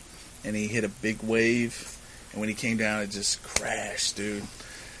there, and he hit a big wave, and when he came down, it just crashed, dude.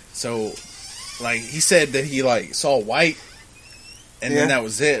 So, he said that he, saw white, and then that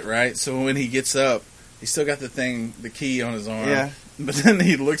was it, right? So when he gets up, he still got the key on his arm. Yeah. But then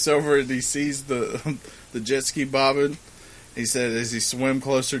he looks over and he sees the jet ski bobbing. He said as he swam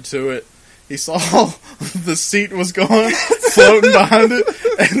closer to it, he saw the seat was gone, floating behind it,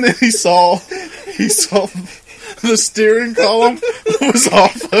 and then he saw the steering column was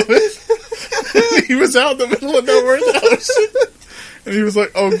off of it. And he was out in the middle of nowhere in the ocean, and he was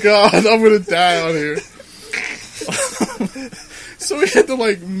like, "Oh God, I'm gonna die out here." So we had to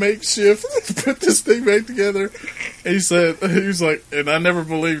makeshift put this thing back together. And he was like, and I never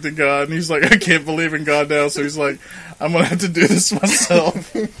believed in God. And he's like, I can't believe in God now. So he's like, I'm gonna have to do this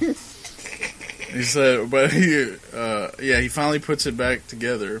myself. He said, but he finally puts it back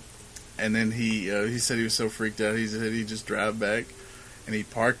together. And then he said he was so freaked out. He said he just drive back, and he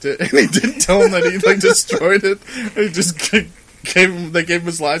parked it, and he didn't tell him that he destroyed it. And he just gave him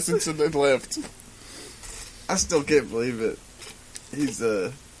his license and then left. I still can't believe it. He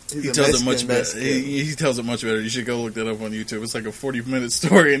tells it much better. He tells it much better. You should go look that up on YouTube. It's like a 40-minute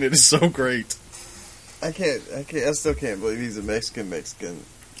story, and it is so great. I still can't believe he's a Mexican.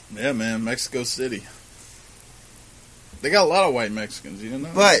 Yeah, man, Mexico City. They got a lot of white Mexicans, you know.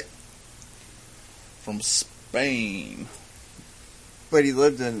 But from Spain. But he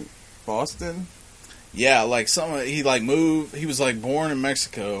lived in Boston. Yeah, he moved. He was born in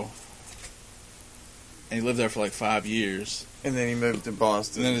Mexico, and he lived there for 5 years. And then he moved to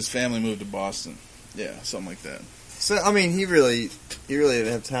Boston. And then his family moved to Boston. Yeah, something like that. So I mean, he really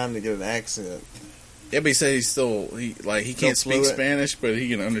didn't have time to get an accent. Yeah, but he said he can't speak Spanish, but he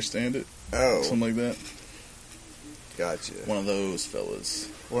can understand it. Oh, something like that. Gotcha. One of those fellas.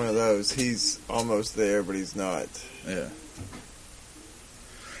 One of those. He's almost there, but he's not. Yeah.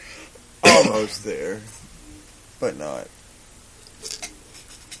 Almost there, but not.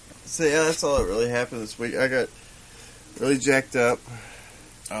 So yeah, that's all that really happened this week. I got really jacked up.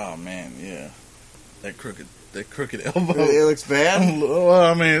 Oh man, yeah. That crooked elbow. It looks bad? Well,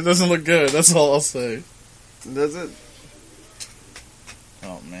 I mean, it doesn't look good. That's all I'll say. Does it?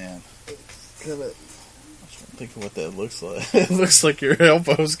 Oh man. Kind of. Think of what that looks like. It looks like your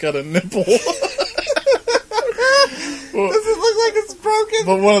elbow's got a nipple. Well, does it look like it's broken?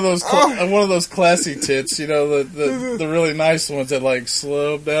 But one of those classy tits, the really nice ones that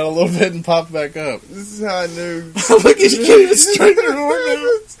slope down a little bit and pop back up. This is how I knew. Look, you can't even straighten it over.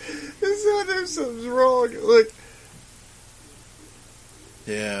 This is how I knew something's wrong. Look.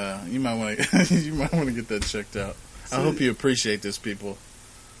 Yeah, you might want to get that checked out. I hope you appreciate this, people.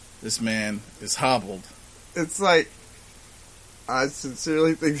 This man is hobbled. It's I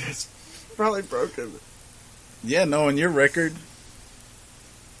sincerely think that's probably broken. Yeah, knowing your record,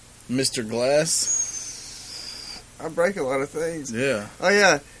 Mr. Glass. I break a lot of things. Yeah. Oh,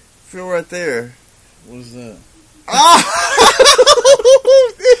 yeah. Feel right there. What is that? Oh!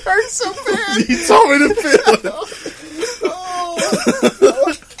 It hurts so bad. You told me to feel it.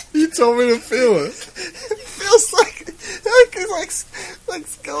 Oh. You told me to feel it. It feels like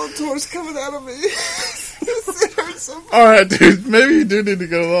Skeletor's coming out of me. It hurts so bad. Alright, dude. Maybe you do need to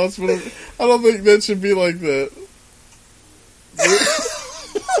go to the hospital. I don't think that should be like that.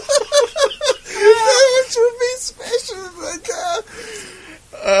 Which would be special like that.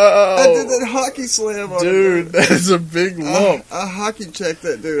 I did that hockey slam on dude, that is a big lump. I hockey checked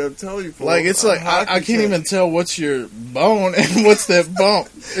that dude, I'm telling you. It's I can't even tell what's your bone and what's that bump.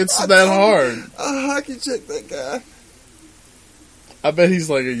 It's that hard. I hockey checked that guy. I bet he's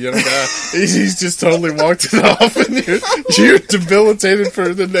a young guy. He's just totally walked it off, and you're debilitated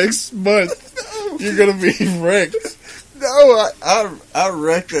for the next month. You're gonna be wrecked. No, I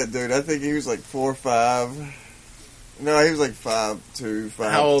wrecked that dude. I think he was like 4 or 5. No, he was like 5'2", 5'3".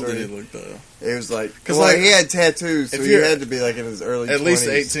 How old did he look though? He was like, because like he had tattoos, so he had to be like in his early 20s. At least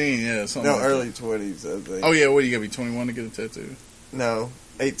 18, yeah. No, like early 20s, I think. Oh yeah, what, you gotta be 21 to get a tattoo? No,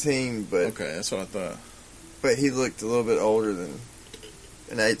 18, but okay, that's what I thought. But he looked a little bit older than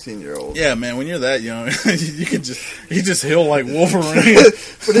an 18-year-old. Yeah, man, when you're that young, you just heal like Wolverine.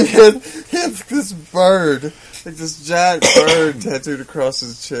 But he had this bird, like this giant bird tattooed across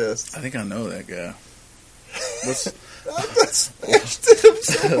his chest. I think I know that guy. I smashed him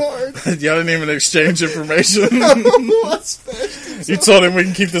so hard. Y'all didn't even exchange information. No, I smashed him so You told him we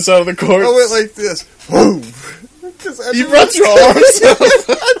can keep this out of the court. I went like this. Boom. You brought your arms up.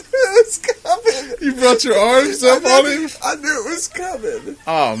 I knew it was coming. You brought your arms up on him? I knew it was coming.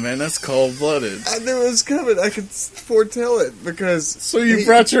 Oh, man, that's cold-blooded. I knew it was coming. I could foretell it because... So you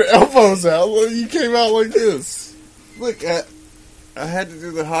brought your elbows out. You came out like this. Look, I had to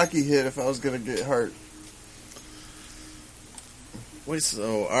do the hockey hit if I was going to get hurt. Wait,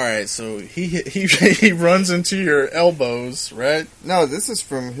 so, alright, so he runs into your elbows, right? No, this is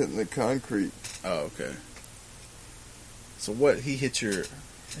from hitting the concrete. Oh, okay. So what, he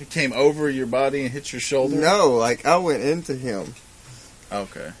came over your body and hit your shoulder? No, like, I went into him.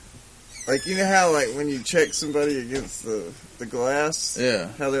 Okay. Like, you know how, like, when you check somebody against the glass? Yeah.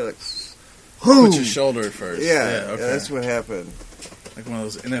 How they're like, put your shoulder at first. Yeah, okay. Yeah, that's what happened. Like one of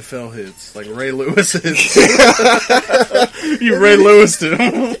those NFL hits, like Ray Lewis hits. You Ray Lewis'd him.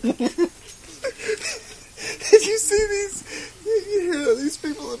 Did you see these? You hear these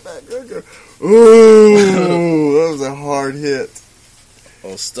people in the background go, ooh, that was a hard hit.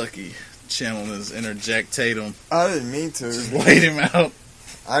 Oh, Stucky channeling his inner Jack Tatum. I didn't mean to. Just laid him out.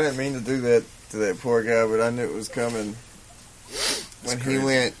 I didn't mean to do that to that poor guy, but I knew it was coming when he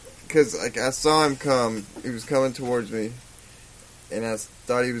went. Because like, I saw him come. He was coming towards me. And I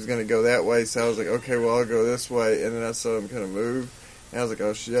thought he was going to go that way, so I was like, okay, well, I'll go this way. And then I saw him kind of move. And I was like,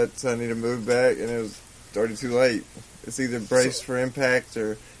 oh, shit, so I need to move back. And it was already too late. It's either brace for impact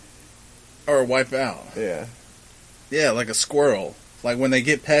or wipe out. Yeah. Yeah, like a squirrel. Like when they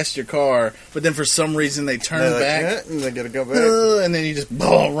get past your car, but then for some reason they turn back. And they got to go back. And then you just run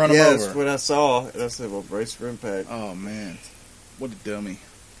them over. Yeah, that's what I saw. And I said, well, brace for impact. Oh, man. What a dummy.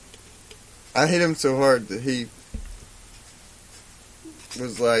 I hit him so hard that he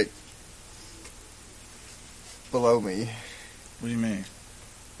was like below me. What do you mean?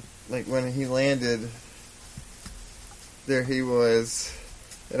 Like when he landed, there he was,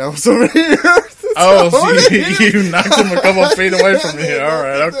 and I was over here. Oh, so you knocked him a couple feet away from me. All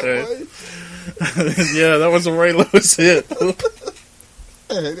right, okay. Yeah, that was a Ray Lewis hit.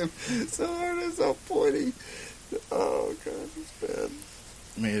 I hit him so hard, it's so pointy. Oh god, it's bad.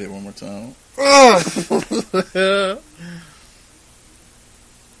 Let me hit it one more time.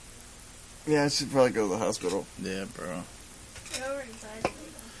 Yeah, I should probably go to the hospital. Yeah, bro.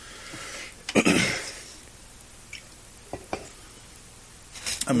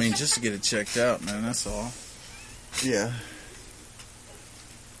 I mean, just to get it checked out, man, that's all. Yeah.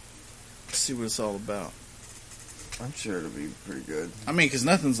 See what it's all about. I'm sure it'll be pretty good. I mean, because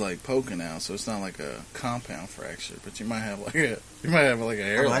nothing's like poking out, so it's not like a compound fracture, but you might have like a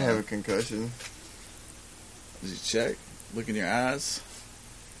hairline. I might have a concussion. Did you check? Look in your eyes.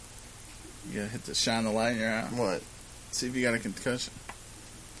 You gotta shine the light in your eye. What? See if you got a concussion.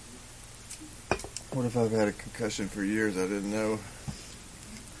 What if I've had a concussion for years I didn't know?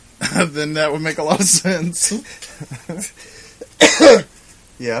 Then that would make a lot of sense.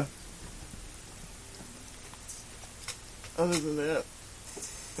 Yeah. Other than that,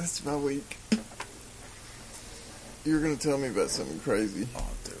 that's my week. You were going to tell me about something crazy. Oh,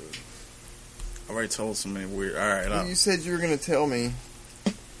 dude. I already told so many weird... Alright, well, you said you were going to tell me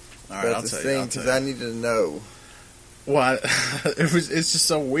about this thing because I needed to know. Why? It's just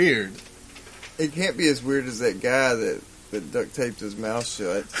so weird. It can't be as weird as that guy that duct taped his mouth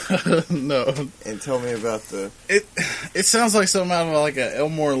shut. No. And told me about the... It sounds like something out of like a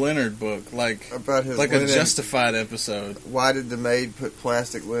Elmore Leonard book. Like about his like linen. a Justified episode. Why did the maid put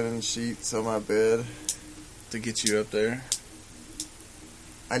plastic linen sheets on my bed? To get you up there.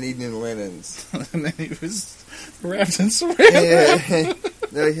 I need new linens. And then he was wrapped in saran wrap.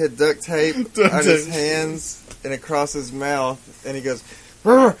 No, he had duct tape on his hands and across his mouth. And he goes...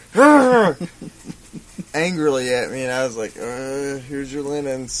 Rrr, rrr, angrily at me, and I was like, here's your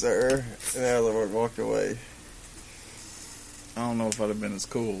linen, sir. And I walked away. I don't know if I'd have been as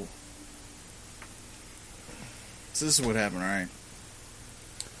cool. So this is what happened, right?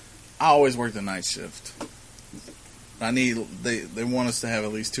 I always work the night shift. They want us to have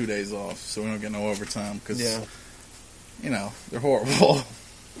at least 2 days off, so we don't get no overtime. Cause they're horrible.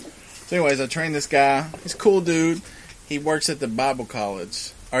 So anyways, I trained this guy. He's a cool dude. He works at the Bible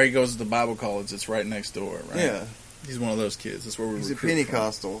college. Or he goes to the Bible college. It's right next door, right? Yeah. He's one of those kids. That's where we He's a recruit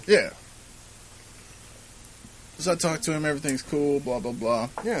Pentecostal. from. Yeah. So I talk to him. Everything's cool, blah, blah, blah.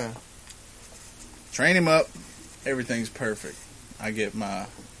 Yeah. Train him up. Everything's perfect. I get my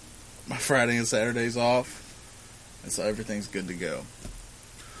Friday and Saturdays off. And so everything's good to go.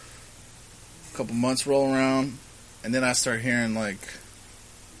 A couple months roll around. And then I start hearing, like,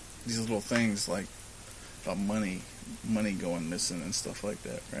 these little things, like, about money going missing and stuff like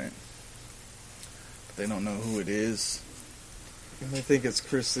that, right? But they don't know who it is. I think it's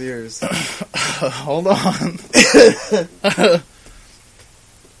Chris Sears. Hold on.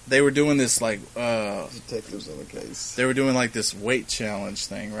 They were doing this, like, detectives on the case. They were doing, like, this weight challenge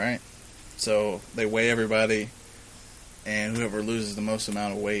thing, right? So they weigh everybody, and whoever loses the most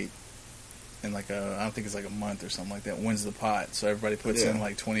amount of weight in, like, I don't think it's like a month or something like that, wins the pot. So everybody puts in,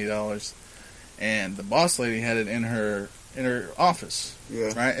 like, $20. And the boss lady had it in her office.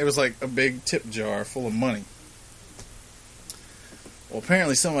 Yeah. Right? It was like a big tip jar full of money. Well,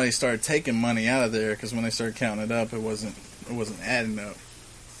 apparently somebody started taking money out of there because when they started counting it up, it wasn't adding up.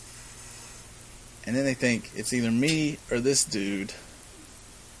 And then they think it's either me or this dude.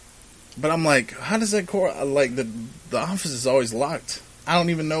 But I'm like, how does that like the office is always locked. I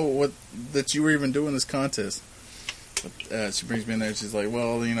don't even know that you were even doing this contest. But, she brings me in there and she's like,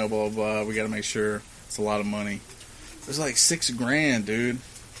 well, blah, blah, blah. We got to make sure it's a lot of money. It was like $6,000, dude.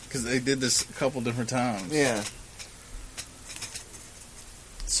 Because they did this a couple different times. Yeah.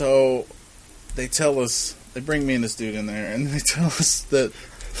 So they tell us, they bring me and this dude in there, and they tell us that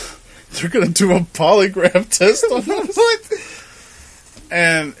they're going to do a polygraph test on us. What?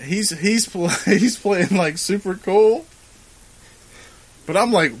 And he's playing like super cool. But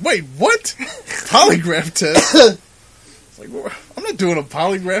I'm like, wait, what? Polygraph test? It's like, I'm not doing a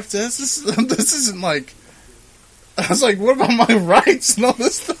polygraph test. This isn't like. I was like, what about my rights and all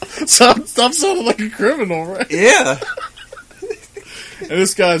this stuff? So I'm sounding like a criminal, right? Yeah. And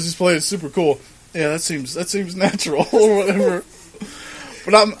this guy's just playing super cool. Yeah, that seems natural or whatever.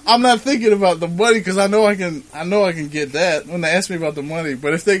 But I'm not thinking about the money because I know I can get that when they ask me about the money.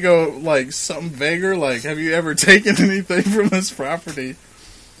 But if they go like something vaguer, like have you ever taken anything from this property?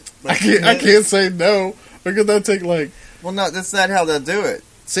 I can't say no because they'll take like. Well, no, that's not how they'll do it.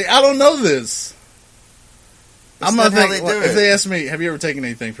 See, I don't know this. That's I'm not not how thinking they do if it. they ask me, have you ever taken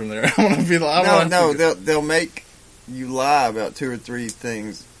anything from there? I want to be like, no, they'll make you lie about 2 or 3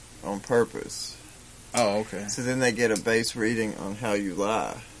 things on purpose. Oh, okay. So then they get a base reading on how you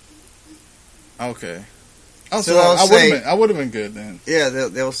lie. Okay. Oh, So so they'll I would have been good then. Yeah,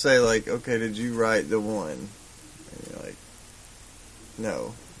 they'll say like, okay, did you write the 1? And you're like,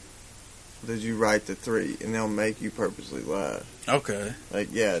 no. Did you write the 3? And they'll make you purposely lie. Okay. Like,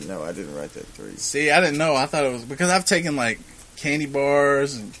 yeah, no, I didn't write that 3. See, I didn't know. I thought it was because I've taken like candy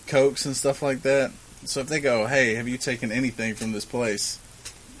bars and Cokes and stuff like that. So if they go, hey, have you taken anything from this place?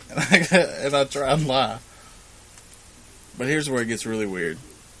 And I try and lie. But here's where it gets really weird.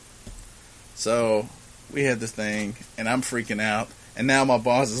 So we had this thing, and I'm freaking out. And now my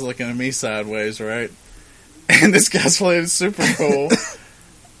boss is looking at me sideways, right? And this guy's playing super cool.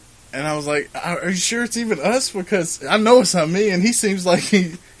 And I was like, are you sure it's even us? Because I know it's not me, and he seems like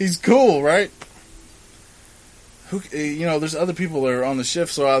he's cool, right? There's other people that are on the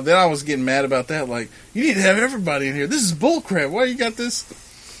shift, so then I was getting mad about that. Like, you need to have everybody in here. This is bullcrap. Why you got this?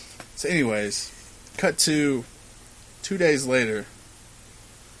 So anyways, cut to 2 days later.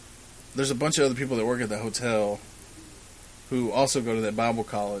 There's a bunch of other people that work at the hotel who also go to that Bible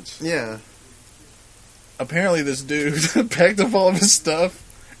college. Yeah. Apparently this dude packed up all of his stuff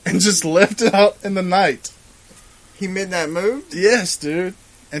and just left it out in the night. He midnight moved? Yes, dude.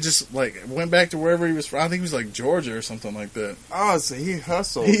 And just, like, went back to wherever he was from. I think he was, like, Georgia or something like that. Oh, so he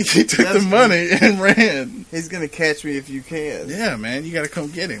hustled. He took the money and ran. He's going to catch me if you can. Yeah, man. You got to come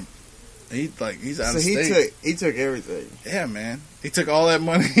get him. He's out of state. So he took everything. Yeah, man. He took all that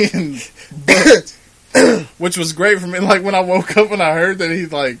money and which was great for me. Like, when I woke up and I heard that he,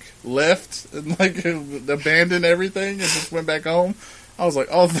 like, left and, like, abandoned everything and just went back home, I was like,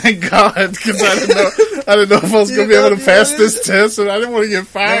 oh, thank God, because I didn't know if I was going to be able to pass this test, and I didn't want to get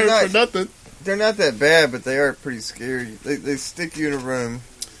fired for nothing. They're not that bad, but they are pretty scary. They stick you in a room,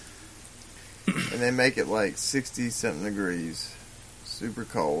 and they make it like 60-something degrees. Super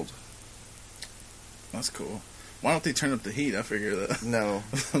cold. That's cool. Why don't they turn up the heat? I figure that. No.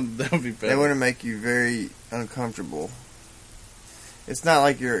 That would be better. They want to make you very uncomfortable. It's not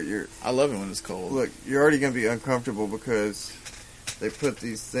like you're... I love it when it's cold. Look, you're already going to be uncomfortable because... They put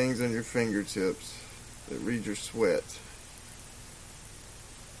these things on your fingertips that read your sweat.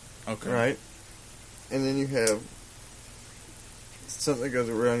 Okay. Right? And then you have something that goes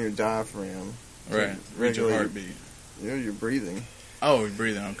around your diaphragm. Right. Read your heartbeat. You're breathing. Oh, you're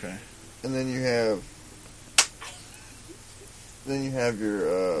breathing, okay. And then you have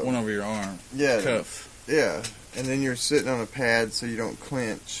your one over your arm. Yeah. Cuff. Yeah. And then you're sitting on a pad so you don't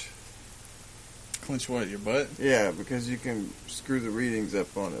clench. Clench what? Your butt? Yeah, because you can screw the readings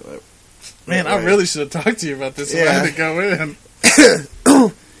up on it. Man, I really should have talked to you about this when I had to go in.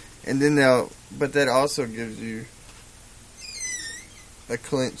 And then but that also gives you a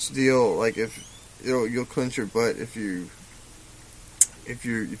clench deal. Like you'll clench your butt if you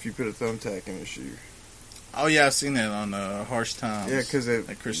put a thumbtack in a shoe. Oh yeah, I've seen that on Harsh Times. Yeah, because it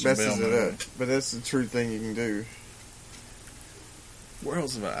messes it up. But that's the true thing you can do. Where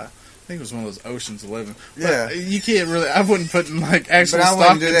else have I think it was one of those Ocean's 11. But yeah, you can't really. I wouldn't put actual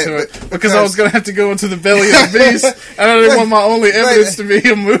stock into it because I was going to have to go into the belly of the beast, and I didn't want my only evidence to be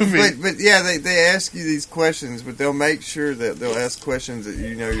a movie. But yeah, they ask you these questions, but they'll make sure that they'll ask questions that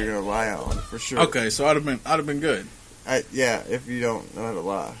you know you're going to lie on for sure. Okay, so I'd have been good. Yeah, if you don't know how to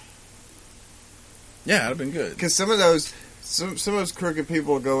lie. Yeah, I'd have been good. Because some of those crooked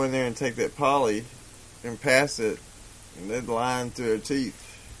people go in there and take that poly and pass it, and they're lying through their teeth.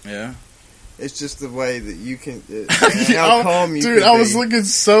 Yeah. It's just the way that you can. How calm you can be. Dude, I was looking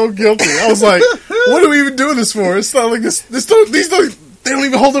so guilty. I was like, "What are we even doing this for?" It's not like this. They don't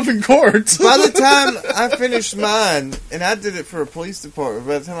even hold up in court. By the time I finished mine, and I did it for a police department.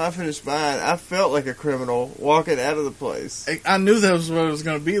 By the time I finished mine, I felt like a criminal walking out of the place. I knew that was what it was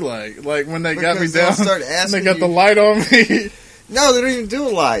going to be like. Like when they got me down, and they got you, the light on me. No, they don't even do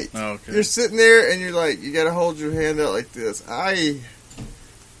a light. Oh, okay. You're sitting there, and you're like, you got to hold your hand out like this.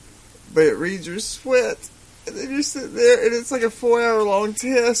 But it reads your sweat. And then you're sitting there, and it's like a 4-hour-long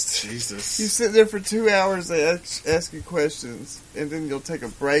test. Jesus. You sit there for 2 hours, they ask you questions, and then you'll take a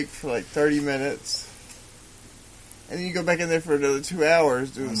break for like 30 minutes. And then you go back in there for another 2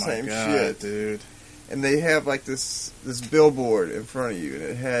 hours doing the same shit. Dude. And they have like this billboard in front of you, and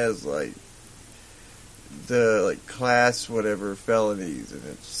it has like the class whatever felonies, and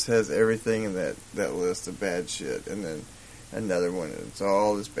it says everything in that list of bad shit, and then another one, and it's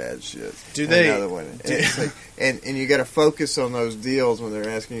all this bad shit. Another one, and you got to focus on those deals when they're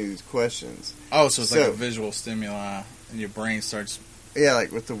asking you these questions. Oh, so it's like a visual stimuli, and your brain starts. Yeah,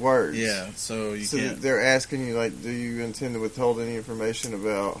 like with the words. Yeah, so can't. They're asking you like, do you intend to withhold any information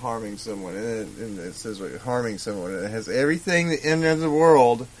about harming someone? And it says harming someone, and it has everything in the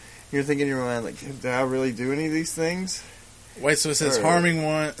world. You're thinking in your mind like, did I really do any of these things? Wait, so it says harming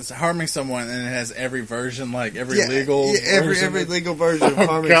someone, and it has every version, like every legal version? Every legal version of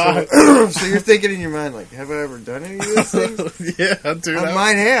harming someone. So you're thinking in your mind like, have I ever done any of these things? Yeah, dude. I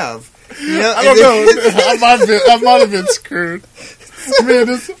might have. You know, I don't know. I might have been screwed. Man,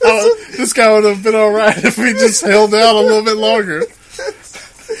 this guy would have been all right if we just held out a little bit longer.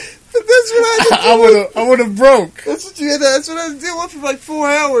 But that's what I would have broke. That's what I was doing for like 4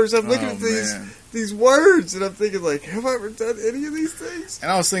 hours. I'm looking at these words, and I'm thinking like, have I ever done any of these things? And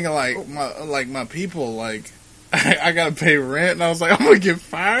I was thinking my people, like I gotta pay rent, and I was like, I'm gonna get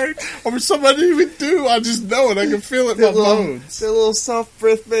fired, or something I didn't even do. I just know it. I can feel it in my bones. That little soft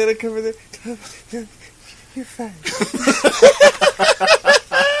breath man to come in there. You're fired.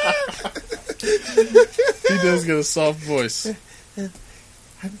 He does get a soft voice.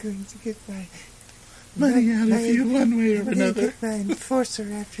 I'm going to get my money out of you one way or another. Get my enforcer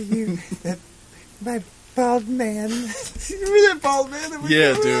after you. My bald man. Remember that bald man?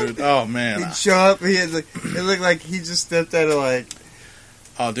 That dude. Oh man. He'd show up. It looked like he just stepped out of like.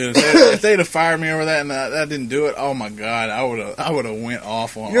 Oh, dude! If they'd have fired me over that and I didn't do it, oh my god, I would have went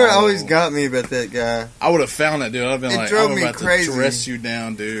off on. You know what always got me about that guy? I would have found that dude. I'd been like, I'm about to dress you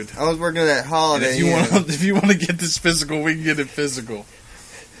down, dude. I was working at that Holiday Inn. If you want to get this physical, we can get it physical.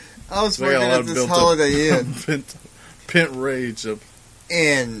 I was working at this Holiday Inn. Pent rage up.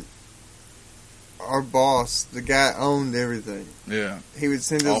 And our boss, the guy owned everything. Yeah. He would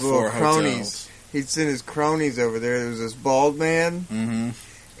send his little cronies. Hotels. He'd send his cronies over there. There was this bald man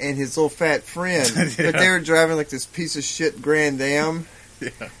and his little fat friend. But they were driving like this piece of shit Grand Am. Yeah.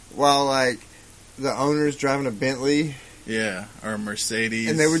 While like the owner's driving a Bentley. Yeah. Or a Mercedes.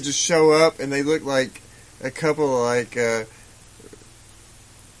 And they would just show up and they looked like a couple of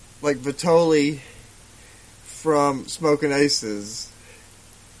like Vitoli from Smoking Aces.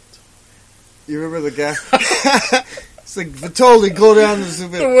 You remember the guy? It's like Vitoli, go down to the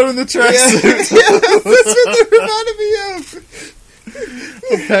one in the tracksuit. Yeah, that's what they reminded me of.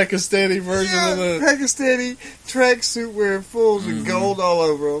 A Pakistani version of the Pakistani tracksuit wearing fools with gold all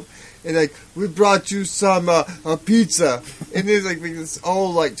over them. and like, we brought you some a pizza, and there's like this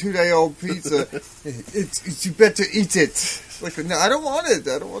old, like 2-day-old pizza. It's you better eat it. Like, no, I don't want it.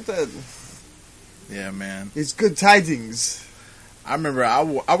 I don't want that. Yeah, man. It's good tidings. I remember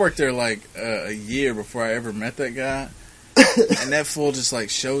I worked there like a year before I ever met that guy, and that fool just like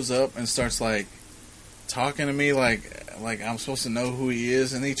shows up and starts like talking to me like I'm supposed to know who he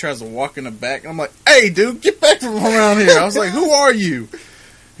is, and he tries to walk in the back, and I'm like, "Hey, dude, get back from around here!" I was like, "Who are you?"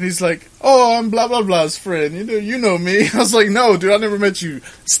 And he's like, "Oh, I'm blah blah blah's friend. You know me." I was like, "No, dude, I never met you.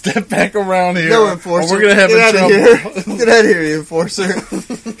 Step back around here. No, enforcer. Or we're gonna have trouble." Get out of here, you enforcer.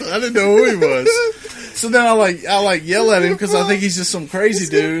 I didn't know who he was. So then I yell at him because I think he's just some crazy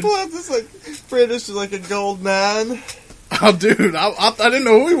dude. Pull out this like British like a gold man. Oh, dude, I didn't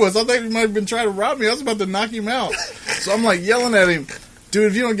know who he was. I thought he might have been trying to rob me. I was about to knock him out. So I'm like yelling at him,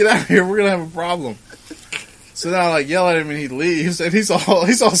 "Dude, if you don't get out of here, we're gonna have a problem." So then I like yell at him and he leaves, and he's all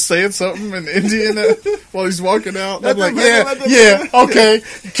saying something in Indian while he's walking out. And I'm like, yeah, okay,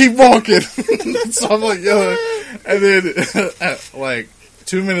 keep walking. So I'm like yelling, and then like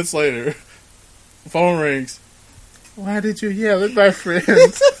 2 minutes later, phone rings. Why did you yell at my friend?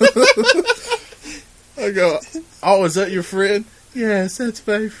 I go, "Oh, is that your friend?" "Yes, that's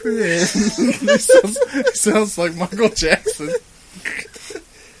my friend." He sounds like Michael Jackson.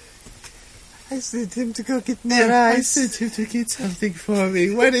 I sent him to go get more ice. I sent him to get something for me.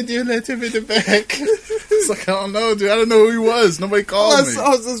 Why did you let him in the back? It's like, I don't know, dude. I don't know who he was. Nobody called me. I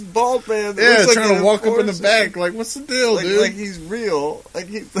was this bald man. That yeah, looks trying like to walk up in the back. Like, what's the deal, dude? Like he's real. Like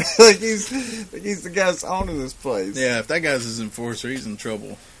he's the guy that's owning this place. Yeah, if that guy's his enforcer, he's in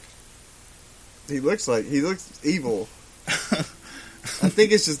trouble. He looks evil. I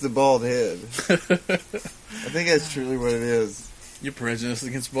think it's just the bald head. I think that's truly what it is. You're prejudiced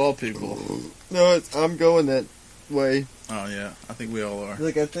against bald people. No, I'm going that way. Oh, yeah. I think we all are.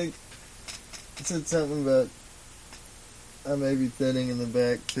 Look, I think it said something about I may be thinning in the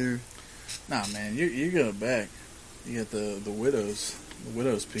back, too. Nah, man. You got a back. You got the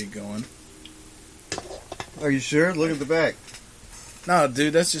widow's peak going. Are you sure? Look at the back. No,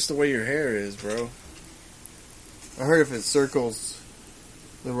 dude. That's just the way your hair is, bro. I heard if it circles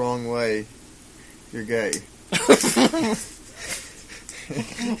the wrong way, you're gay.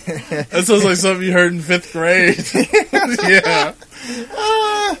 That sounds like something you heard in 5th grade. Yeah.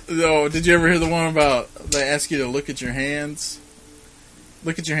 No, did you ever hear the one about they ask you to look at your hands?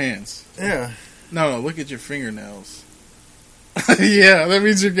 Look at your hands. Yeah. No, look at your fingernails. Yeah, that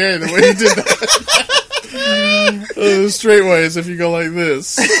means you're gay the way you did that. Straight ways if you go like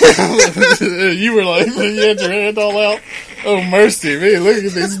this. You were like, you had your hand all out. Oh, mercy me, look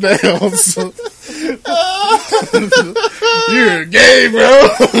at these nails. You're gay, bro.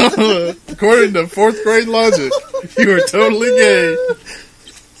 According to 4th grade logic, you are totally gay.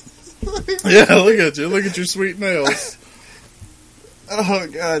 Yeah, look at you. Look at your sweet nails. Oh,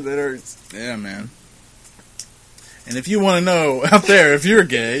 God, that hurts. Yeah, man. And if you want to know out there if you're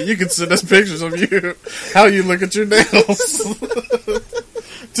gay, you can send us pictures of you, how you look at your nails.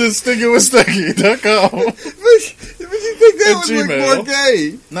 To stickitwithstucky.com. But you think that would look more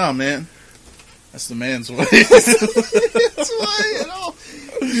gay? No, man. That's the man's way. That's why at all.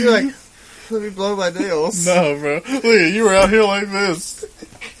 You're like, let me blow my nails. No, bro. Look at you were out here like this.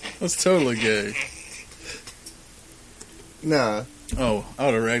 That's totally gay. Nah. Oh, I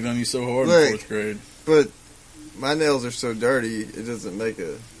would have ragged on you so hard in 4th grade. But my nails are so dirty, it doesn't make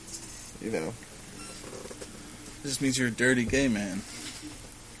a, It just means you're a dirty gay man.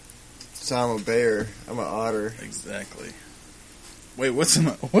 So I'm a bear. I'm an otter. Exactly. Wait, what's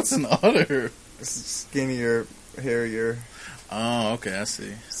an otter? It's skinnier, hairier. Oh, okay, I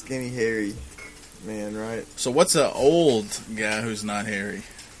see. Skinny, hairy man, right? So what's an old guy who's not hairy?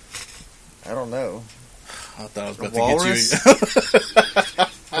 I don't know. I thought I was about walrus? to get you.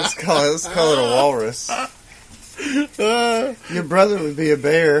 Let's call it a walrus. Your brother would be a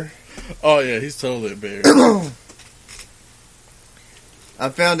bear. Oh yeah, he's totally a bear. I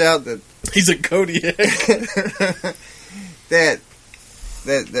found out that he's a Kodiak. that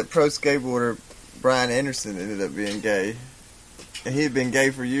pro skateboarder Brian Anderson ended up being gay, and he had been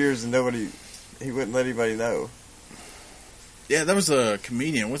gay for years, and he wouldn't let anybody know. Yeah, that was a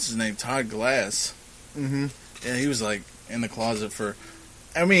comedian. What's his name? Todd Glass. Mm-hmm. Yeah, he was like in the closet for.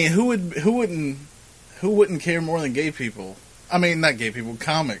 I mean, who wouldn't care more than gay people? I mean, not gay people,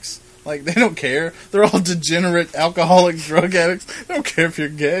 comics. Like, they don't care. They're all degenerate, alcoholic, drug addicts. They don't care if you're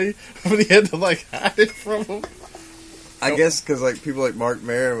gay. But he had to, like, hide it from them. I guess because, like, people like Mark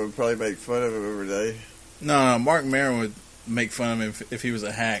Maron would probably make fun of him every day. No, Mark Maron would make fun of him if he was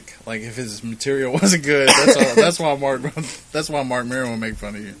a hack. Like, if his material wasn't good, that's why Mark Maron would make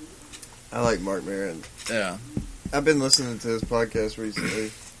fun of you. I like Mark Maron. Yeah. I've been listening to his podcast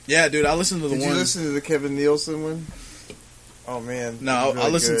recently. Yeah, dude, I listened to the one... Did you listen to the Kevin Nielsen one? Oh, man. No, really I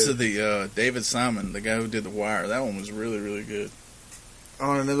listened good. to the David Simon, the guy who did The Wire. That one was really, really good.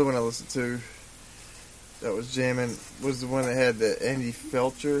 Oh, another one I listened to that was jamming was the one that had the Andy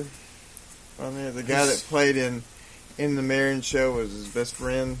Felcher on there. The guy that played in the Maron show was his best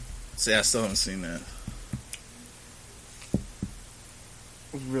friend. See, I still haven't seen that.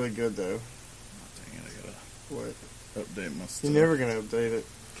 It was really good, though. Dang it, I gotta What? update my stuff. You're never going to update it.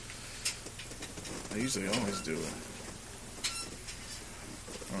 I usually always do it.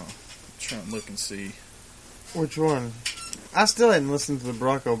 Oh, try and look and see. Which one? I still hadn't listened to the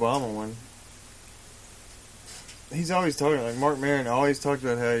Barack Obama one. He's always talking, like Mark Maron always talked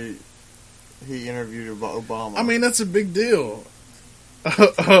about how he interviewed Obama. I mean, that's a big deal.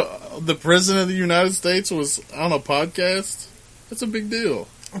 The President of the United States was on a podcast? That's a big deal.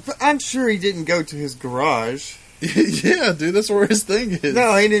 But I'm sure he didn't go to his garage. Yeah, dude, that's where his thing is.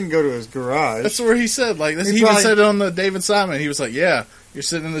 No, he didn't go to his garage. That's where he said, like, he even said it on the David Simon. He was like, yeah, you're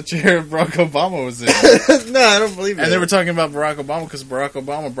sitting in the chair Barack Obama was in. No, I don't believe it. And they were talking about Barack Obama because Barack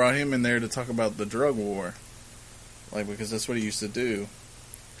Obama brought him in there to talk about the drug war. Like, because that's what he used to do.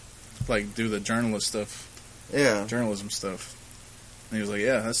 Like, do the journalist stuff. Yeah. Journalism stuff. And he was like,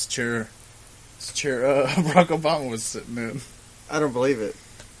 yeah, that's the chair Barack Obama was sitting in. I don't believe it.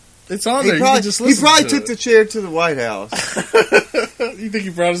 It's on there. You can just listen he probably to took the chair to the White House. You think he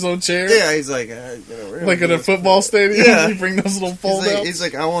brought his own chair? Yeah, he's like... like at a football stadium? Yeah. You bring those little fold-outs? He's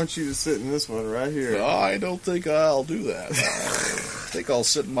like, I want you to sit in this one right here. I don't think I'll do that. I think I'll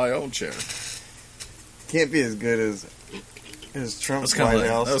sit in my own chair. Can't be as good as Trump's White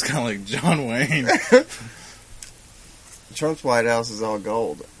House. That was kind of like John Wayne. Trump's White House is all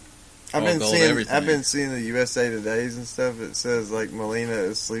gold. I've been seeing the USA Today's and stuff. It says like Melina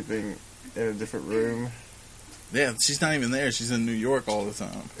is sleeping in a different room. Yeah, she's not even there. She's in New York all the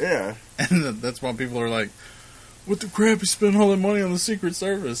time. Yeah, and that's why people are like, "What the crap? You spent all that money on the Secret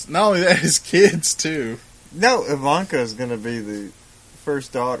Service?" Not only that, his kids too. No, Ivanka is going to be the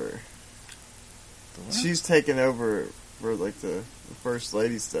first daughter. She's taking over for like the first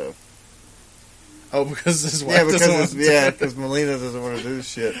lady stuff. Oh, because his wife doesn't want to do it. because Melina doesn't want to do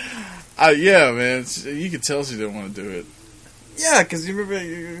shit. Yeah, man. You could tell she didn't want to do it. Yeah, because you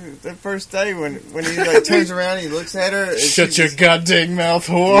remember the first day when he like turns around and he looks at her. Shut your goddamn mouth,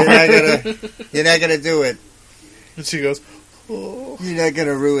 whore. You're not gonna do it. And she goes, oh. You're not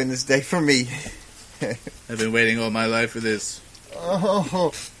gonna ruin this day for me. I've been waiting all my life for this.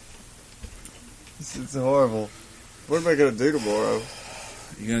 Oh, it's horrible. What am I gonna do tomorrow?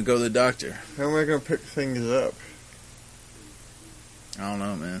 You're gonna go to the doctor. How am I gonna pick things up? I don't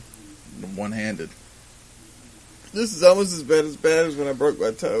know, man. One-handed. This is almost as bad as when I broke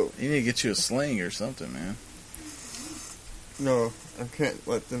my toe. You need to get you a sling or something, man. No, I can't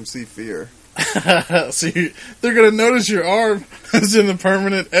let them see fear. See, they're gonna notice your arm is in the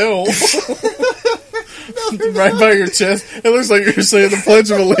permanent L. Right by your chest. It looks like you're saying the Pledge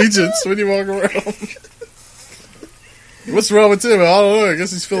of Allegiance when you walk around. What's wrong with him? I don't know. I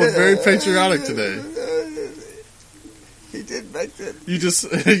guess he's feeling very patriotic today. He did make that. You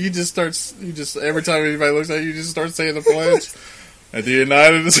just every time anybody looks at you, you just start saying the pledge. At the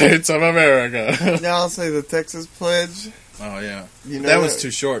United States of America. Now I'll say the Texas Pledge. Oh yeah, that was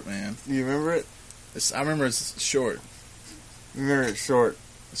too short, man. You remember it? I remember it's short. You remember it's short.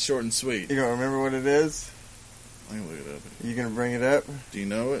 It's short and sweet. You don't remember what it is? Let me look it up. You gonna bring it up? Do you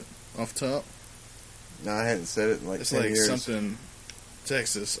know it off the top? No, I hadn't said it in like 10 years. It's like something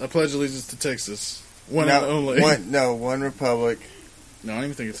Texas. I pledge allegiance to Texas. One and only. One republic. No, I don't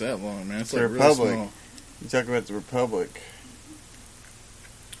even think it's that long, man. It's the like republic. Real small. You talk about the republic.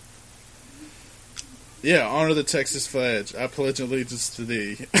 Yeah, honor the Texas flag. I pledge allegiance to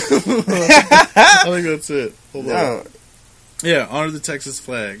thee. I think that's it. Hold on. Yeah, honor the Texas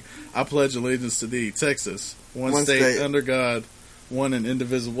flag. I pledge allegiance to thee, Texas. One state under God, one and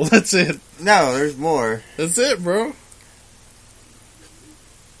indivisible. That's it. No, there's more. That's it, bro.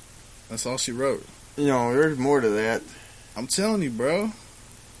 That's all she wrote. You know, there's more to that. I'm telling you, bro.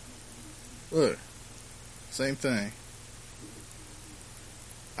 Look. Same thing.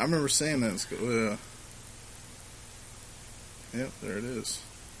 I remember saying that in school. Yeah. Yep, there it is.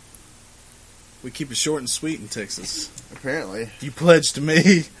 We keep it short and sweet in Texas. Apparently. You pledge to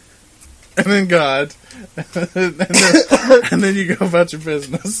me, and then God, and then you go about your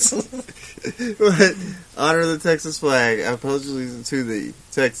business. Honor the Texas flag. I pledge allegiance to thee,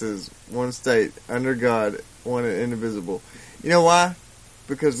 Texas, one state, under God, one and indivisible. You know why?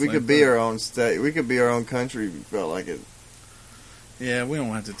 Because we could be our own state. We could be our own country if we felt like it. Yeah, we don't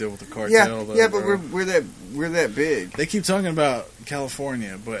have to deal with the cartel. Yeah, though, yeah, but bro. we're that big. They keep talking about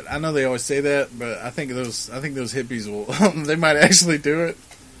California, but I know they always say that. But I think those hippies will. They might actually do it,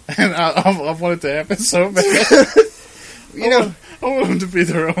 and I want it to happen so bad. I want them to be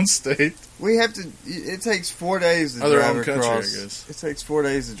their own state. We have to. It takes 4 days to drive across. Country, I guess. It takes 4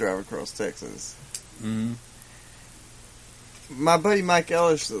 days to drive across Texas. Mm-hmm. My buddy Mike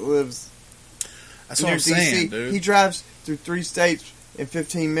Ellis that lives. That's what I'm saying, dude. He drives through 3 states in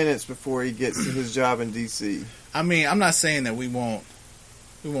 15 minutes before he gets to his job in D.C. I mean, I'm not saying that we won't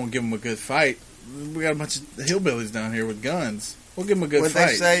give them a good fight. We got a bunch of hillbillies down here with guns. We'll give them a good fight. What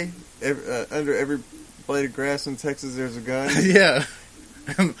they say, under every blade of grass in Texas, there's a gun. Yeah,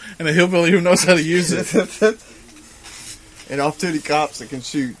 and a hillbilly who knows how to use it. And off-duty cops that can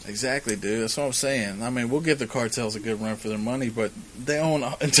shoot. Exactly, dude. That's what I'm saying. I mean, we'll give the cartels a good run for their money, but they own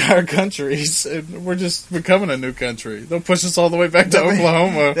entire countries, and we're just becoming a new country. They'll push us all the way back to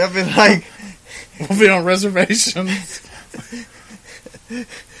Oklahoma. They'll be like... We'll be on reservations.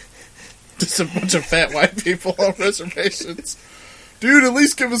 Just a bunch of fat white people on reservations. Dude, at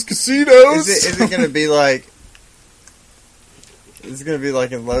least give us casinos. Is it going to be like... It's going to be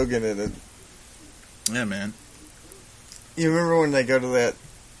like in Logan and it... Yeah, man. You remember when they go to that...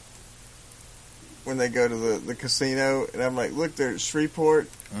 When they go to the casino, and I'm like, look, they're at Shreveport.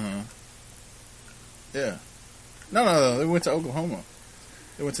 Uh-huh. Yeah. No. They went to Oklahoma.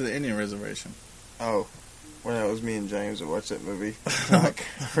 They went to the Indian reservation. Oh. Well, that was me and James that watched that movie. I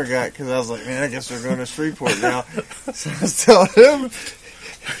forgot, because I was like, man, I guess we're going to Shreveport now. So I was telling him...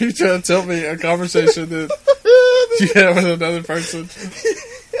 You trying to tell me a conversation that you had with another person?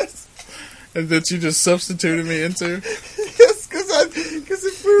 Yes. And that you just substituted me into? Yes, because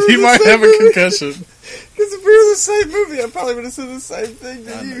if we were you might have a concussion. Because if we were the same movie, I probably would have said the same thing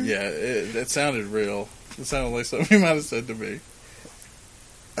to you. Yeah, it sounded real. It sounded like something you might have said to me.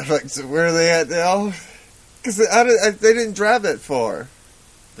 I'm like, so where are they at now? Because they didn't drive that far.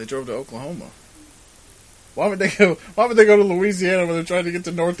 They drove to Oklahoma. Why would they go to Louisiana when they're trying to get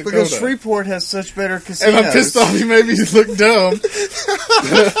to North Dakota? Because Shreveport has such better casinos. And I'm pissed off you made me look dumb.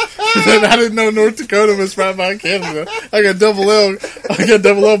 That I didn't know North Dakota was right by Canada. I got double L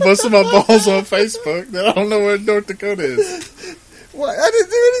busting my balls on Facebook that I don't know where North Dakota is. What? I didn't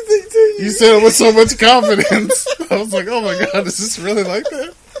do anything to you. You said it with so much confidence. I was like, oh my god, is this really like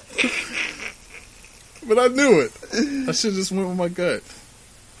that? But I knew it. I should have just went with my gut.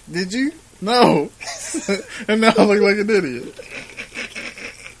 Did you? No. And now I look like an idiot.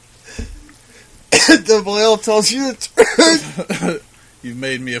 Double L tells you the truth. You've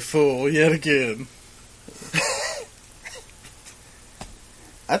made me a fool yet again.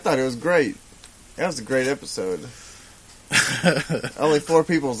 I thought it was great. That was a great episode. Only 4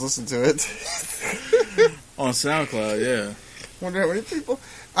 people's listened to it. On SoundCloud, yeah. Wonder how many people.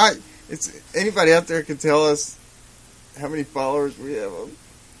 It's anybody out there can tell us how many followers we have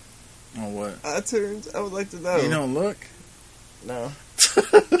on what? iTunes. I would like to know. You don't look? No.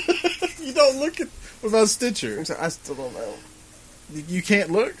 You don't look at... What about Stitcher? I'm sorry, I still don't know. You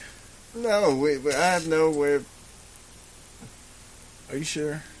can't look? No, I have no way of... Are you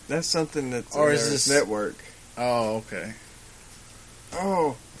sure? That's something that's or in is this network. Oh, okay.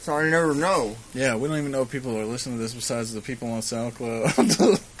 Oh, sorry, I never know. Yeah, we don't even know if people are listening to this besides the people on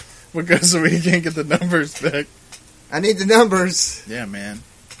SoundCloud. Because we can't get the numbers back. I need the numbers. Yeah, man.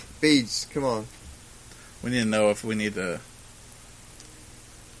 Beach, come on. We need to know if we need to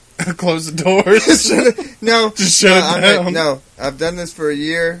close the doors. No. Just shut it down. No, I've done this for a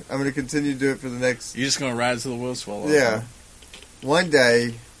year. I'm going to continue to do it for the next... You're just going to ride till the wheels fall off. Yeah. One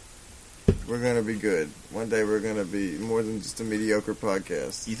day, we're going to be good. One day, we're going to be more than just a mediocre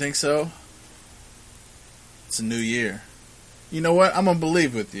podcast. You think so? It's a new year. You know what? I'm going to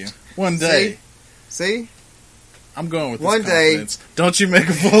believe with you. One day. See? I'm going with this one confidence. Day. Don't you make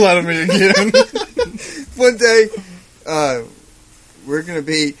a fool out of me again. One day, we're going to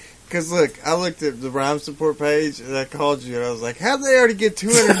be... Because, look, I looked at the Rhyme Support page, and I called you, and I was like, how'd they already get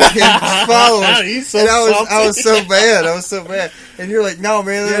 210 followers? He's so and I was so bad. I was so bad. And you're like, no,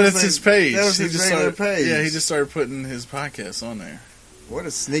 man. That's his page. That was his regular page. Yeah, he just started putting his podcast on there. What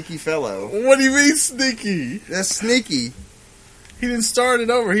a sneaky fellow. What do you mean, sneaky? That's sneaky. He didn't start it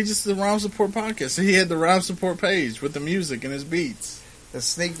over. He just did the Rhyme Support podcast. So he had the Rhyme Support page with the music and his beats. That's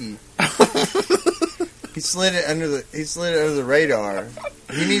sneaky. He slid it under the radar.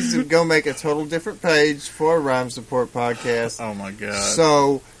 He needs to go make a total different page for a Rhyme Support podcast. Oh my god!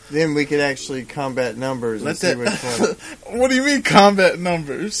 So then we could actually combat numbers and see which one. What do you mean combat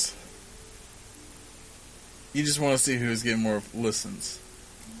numbers? You just want to see who's getting more listens.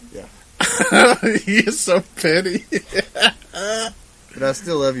 Yeah. He is so petty. But I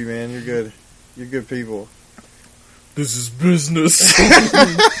still love you, man. You're good. You're good people. This is business.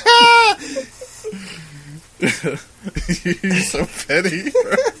 You're so petty,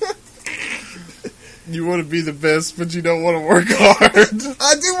 bro. You want to be the best, but you don't want to work hard.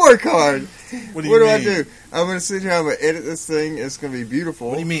 I do work hard. What do I do? I'm going to sit here, I'm going to edit this thing. It's going to be beautiful.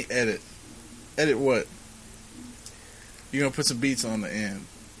 What do you mean edit? Edit what? You're going to put some beats on the end.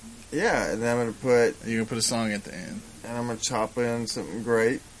 Yeah, and then I'm going to You're going to put a song at the end. And I'm going to chop in something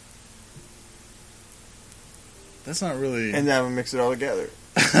great. That's not really... And then I'm going to mix it all together.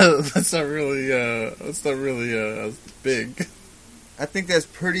 That's not really big. I think that's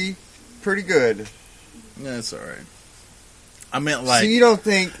pretty good. Yeah, it's alright. I meant like... So you don't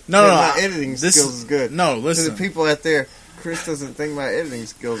think my editing skills is good? No, listen. To the people out there, Chris doesn't think my editing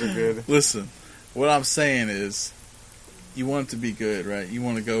skills are good. Listen, what I'm saying is, you want it to be good, right? You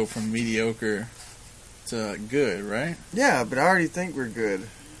want to go from mediocre to good, right? Yeah, but I already think we're good.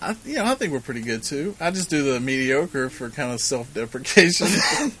 I think we're pretty good too. I just do the mediocre for kind of self-deprecation.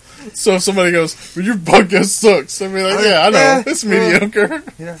 So if somebody goes, well, your podcast sucks, I'd be like, yeah, I know, it's mediocre.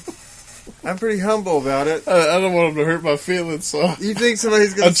 Yeah. I'm pretty humble about it. I don't want them to hurt my feelings, so you think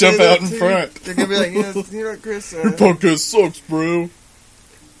somebody's going to jump out in front? They're going to be like, you know, Chris, your podcast sucks, bro.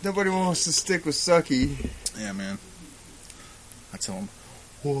 Nobody wants to stick with Sucky. Yeah, man. I tell them,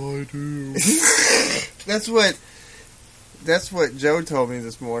 why do? That's what Joe told me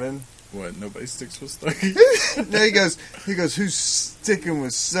this morning. What? Nobody sticks with Sucky? No, he goes, who's sticking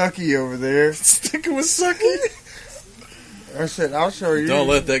with Sucky over there? Sticking with Sucky? I said, I'll show you. Don't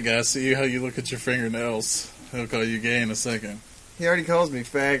let that guy see how you look at your fingernails. He'll call you gay in a second. He already calls me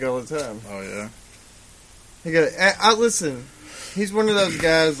fag all the time. Oh, yeah? He goes, listen, he's one of those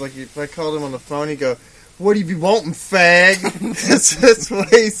guys, like, if I called him on the phone, he'd go, what do you be wanting, fag? That's the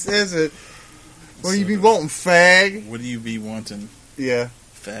way he says it. What do you be wanting, fag? What do you be wanting? Yeah.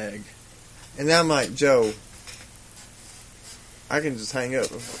 Fag. And now I'm like, Joe, I can just hang up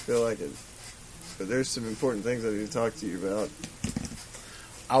if I feel like it. But there's some important things I need to talk to you about.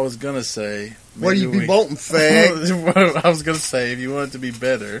 I was going to say... What do you be wanting, fag? I was going to say, if you want it to be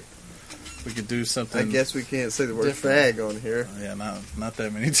better, we could do something... I guess we can't say the word different. fag on here. Yeah, not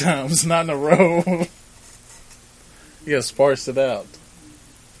that many times. Not in a row. You gotta sparse it out.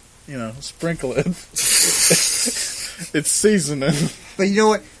 You know, sprinkle it. It's seasoning. But you know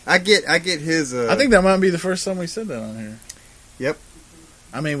what? I get his... I think that might be the first time we said that on here. Yep.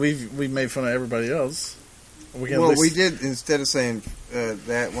 I mean, we've made fun of everybody else. We did, instead of saying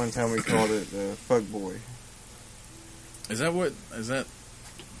that one time, we called it fuck boy. Is that what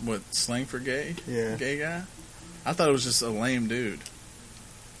slang for gay? Yeah. Gay guy? I thought it was just a lame dude.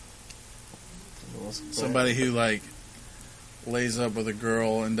 Somebody who, like, lays up with a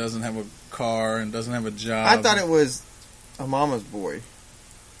girl and doesn't have a car and doesn't have a job. I thought it was a mama's boy.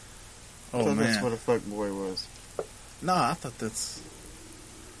 Oh, man. That's what a fuck boy was. No,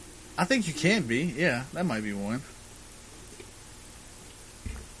 I think you can be. Yeah, that might be one.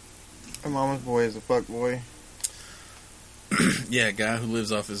 A mama's boy is a fuck boy. Yeah, a guy who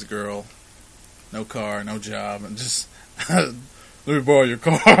lives off his girl. No car, no job, and just... Let me borrow your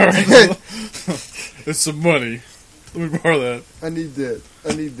car. It's some money. Let me borrow that. I need that.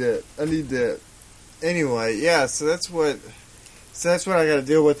 Anyway, yeah, so that's what I got to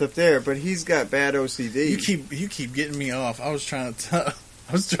deal with up there. But he's got bad OCD. You keep getting me off. I was trying to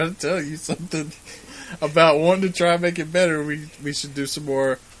tell you something about wanting to try and make it better. We should do some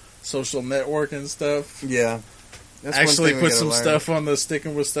more social networking stuff. Yeah. That's actually put some stuff on the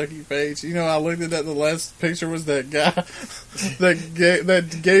Sticking with Stucky page. You know, I looked at that. The last picture was that guy,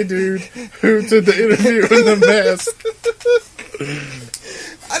 that gay dude who did the interview in the mask.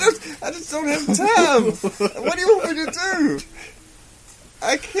 I just don't have time. What do you want me to do?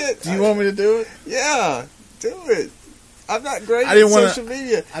 I can't. Do you want me to do it? Yeah, do it. I'm not great at social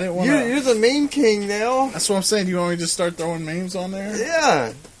media. I didn't want. You're the meme king now. That's what I'm saying. Do you want me to just start throwing memes on there?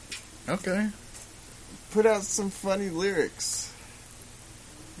 Yeah. Okay. Put out some funny lyrics.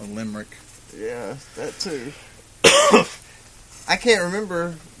 A limerick. Yeah, that too. I can't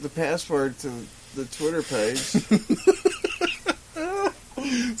remember the password to the Twitter page.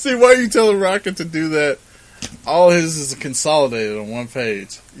 See, why are you telling Rocket to do that? All his is consolidated on one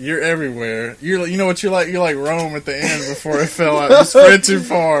page. You're everywhere. You know what you're like? You're like Rome at the end before it fell out. You spread too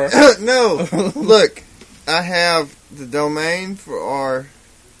far. No. Look, I have the domain for our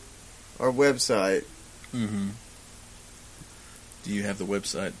website. Mm-hmm. Do you have the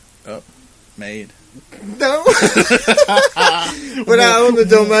website up, made? No. But I own the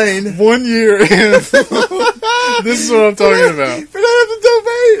domain. 1 year in. This is what I'm talking about. But I have the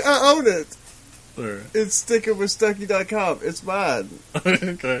domain. I own it. Or... It's stickerwithstucky.com. It's mine.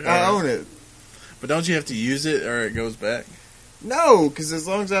 Okay, I own it. But don't you have to use it or it goes back? No, because as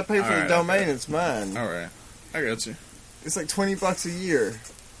long as I pay for the domain, it's mine. All right. I got you. It's like $20 a year.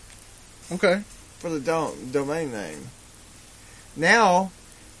 Okay. For the domain name. Now,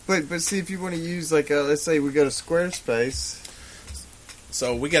 but see, if you want to use, like, let's say we go to Squarespace.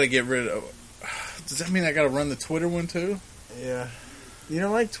 So we got to get rid of... Does that mean I got to run the Twitter one too? Yeah. You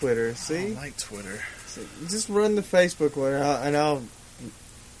don't like Twitter, see? I don't like Twitter. So just run the Facebook one, and I'll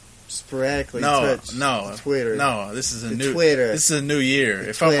sporadically touch Twitter. No, this is a new Twitter. This is a new year.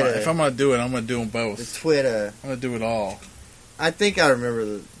 If I'm gonna do it, I'm gonna do them both. The Twitter. I'm gonna do it all. I think I remember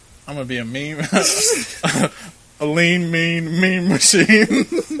the. I'm gonna be a meme, a lean, mean meme machine.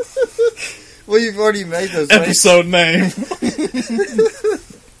 Well, you've already made those episode name.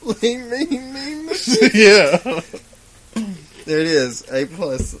 Lean, mean meme machine. Yeah. There it is. A+.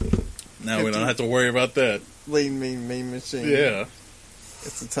 Now we don't have to worry about that. Lean, mean meme machine. Yeah.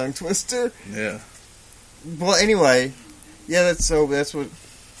 It's a tongue twister. Yeah. Well, anyway, yeah. This is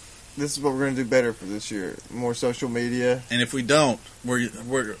what we're going to do better for this year. More social media. And if we don't,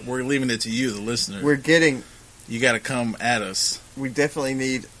 we're leaving it to you, the listener. You got to come at us. We definitely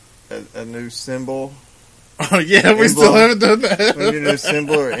need a new symbol. Oh yeah, we still haven't done that. We need a new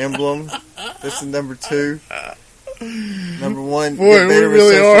symbol or emblem. This is number 2. Number 1. Boy, we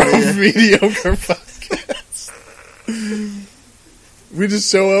really are a mediocre podcast. We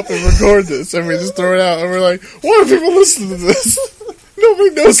just show up and record this, and we just throw it out, and we're like, why do people listen to this?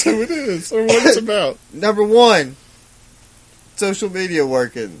 Nobody knows who it is or what it's about. Number 1, social media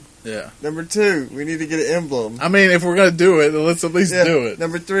working. Yeah. Number 2, we need to get an emblem. I mean, if we're going to do it, then let's at least do it.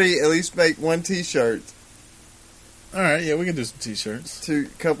 Number 3, at least make 1 t-shirt. All right, yeah, we can do some t-shirts.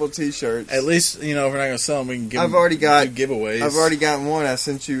 Couple t-shirts. At least, if we're not going to sell them, we can give I've already got giveaways. I've already gotten one. I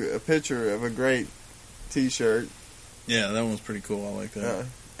sent you a picture of a great t-shirt. Yeah, that one's pretty cool. I like that.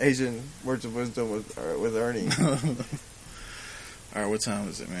 Asian Words of Wisdom with Ernie. All right, what time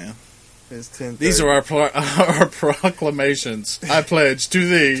is it, man? It's 10:30. These are our proclamations. I pledge to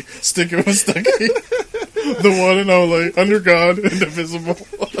thee, sticking with Stucky, the one and only, under God, indivisible.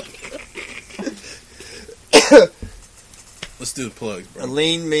 Let's do the plugs, bro. A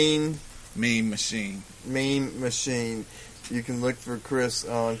lean, mean meme machine. Meme machine. You can look for Chris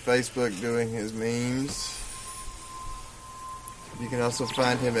on Facebook doing his memes. You can also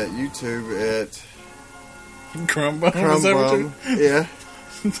find him at YouTube at Crumbum. Yeah.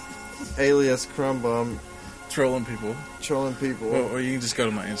 Alias Crumbum. Trolling people. Well, or you can just go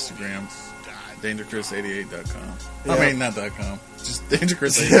to my Instagram, dangerchris88.com. Yeah. I mean, not .com. Just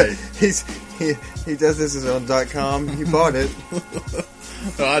dangerchris88. He does this on .com. He bought it.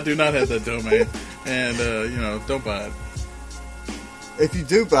 No, I do not have that domain. And, don't buy it. If you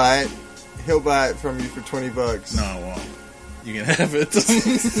do buy it, he'll buy it from you for $20. No, I won't. You can have it.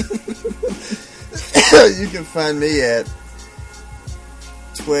 You can find me at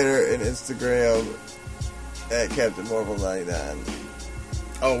Twitter and Instagram at Captain Marvel 99.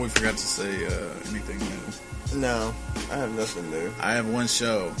 Oh, we forgot to say anything new. No, I have nothing new. I have one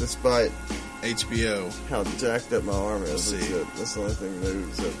show. Despite HBO. How jacked up my arm is. That's the only thing new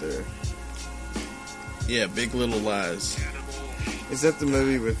that's up there. Yeah, Big Little Lies. Is that the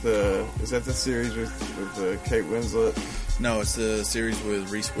movie with is that the series with Kate Winslet? No, it's the series with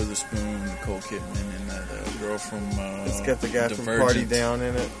Reese Witherspoon, Nicole Kidman, and that girl from it's got the guy Divergent. from Party Down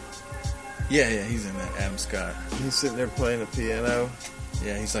in it. Yeah, he's in that. Adam Scott. He's sitting there playing the piano.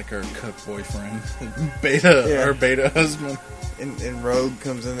 Yeah, he's like her cuck boyfriend. Her beta husband. And Rogue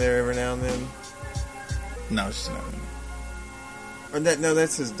comes in there every now and then. No, she's not. Or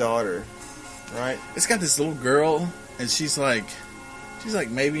that's his daughter, right? It's got this little girl, and she's like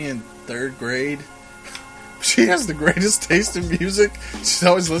maybe in 3rd grade. She has the greatest taste in music. She's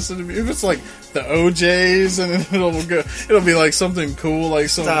always listening to music. It's like the OJs, and it'll be like something cool, like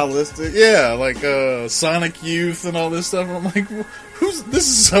something stylistic. Yeah, like Sonic Youth and all this stuff. And I'm like, this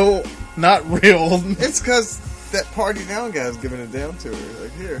is so not real. It's because that Party Down guy's giving it down to her.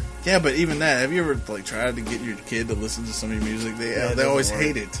 Like, here. Yeah, but even that, have you ever tried to get your kid to listen to some of your music? They always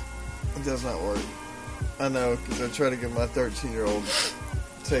hate it. It does not work. I know, because I try to give my 13-year-old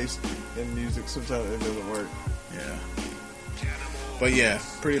taste in music. Sometimes it doesn't work. Yeah. But yeah,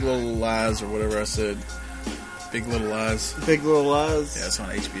 Pretty Little Lies or whatever I said. Big Little Lies. Big Little Lies? Yeah, it's on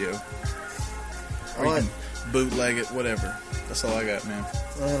HBO. Or you can bootleg it, whatever. That's all I got, man.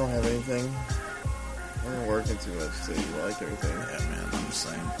 I don't have anything. I'm working too much to like anything. Yeah, man, I'm the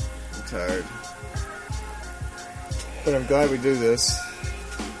same. I'm tired. But I'm glad we do this.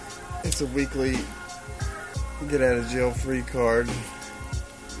 It's a weekly get out of jail free card.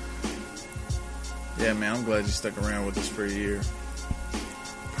 Yeah, man, I'm glad you stuck around with us for a year.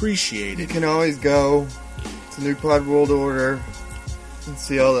 Appreciate it. You can always go to New Pod World Order and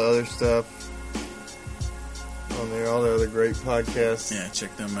see all the other stuff on there, all the other great podcasts. Yeah,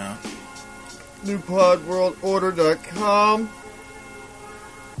 check them out. NewPodWorldOrder.com.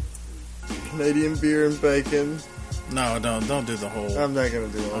 Canadian beer and bacon. No, don't do the whole. I'm not gonna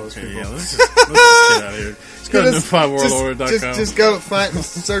do all those. Okay, people. yeah, let's just get out of here. Let's go to NewPodWorldOrder.com. Just go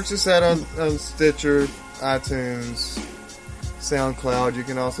search us out on Stitcher, iTunes, SoundCloud. You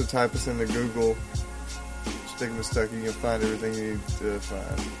can also type us into Google. Stigma Stuck. You can find everything you need to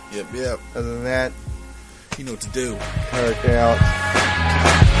find. Yep. Other than that, you know what to do. Kirk out.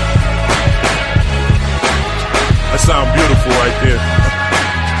 That sounds beautiful right there.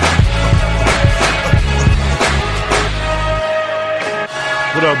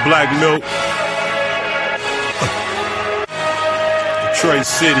 What up, Black Milk? Detroit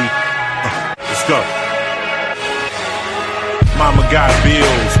City. Let's go. Mama got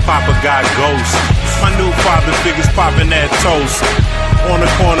bills, Papa got ghosts. My new father figures popping that toast. On the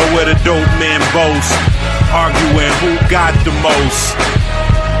corner where the dope men boast. Arguing who got the most.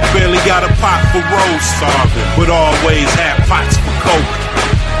 Barely got a pot for roast, but always had pots for coke.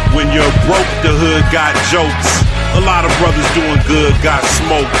 When you're broke, the hood got jokes. A lot of brothers doing good got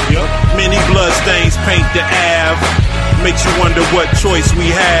smoke. Many bloodstains paint the Ave. Makes you wonder what choice we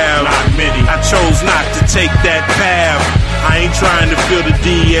have. Not many. I chose not to take that path. I ain't trying to feel the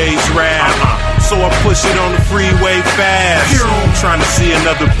DA's wrath. So I push it on the freeway fast. I'm trying to see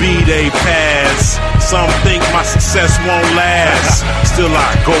another B-Day pass. Some think my success won't last. Still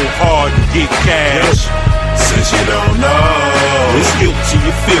I go hard and get cash. Since you don't know, it's guilty,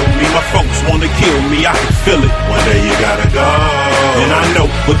 you feel me. My folks wanna kill me, I can feel it. One day you gotta go. And I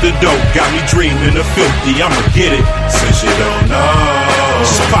know, but the dope got me dreaming of filthy. I'ma get it. Since you don't know,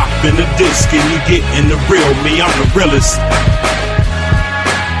 just pop in the disc and you get in the real me. I'm the realest.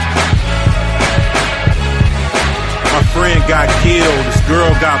 My friend got killed, this girl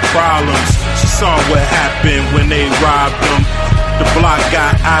got problems. She saw what happened when they robbed them. The block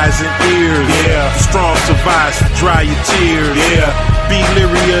got eyes and ears. Yeah. The strong survives, so dry your tears. Yeah. Be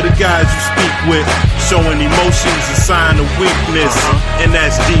leery of the guys you speak with. Showing emotions a sign of weakness. And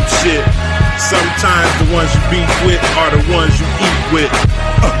that's deep shit. Sometimes the ones you beef with are the ones you eat with.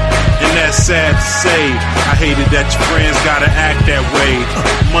 And that's sad to say. I hated that your friends gotta act that way.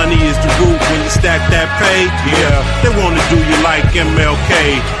 Money is the root when you stack that pay. Yeah. They wanna do you like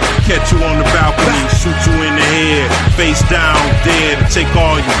MLK. Catch you on the balcony, shoot you in the head. Face down, dead, and take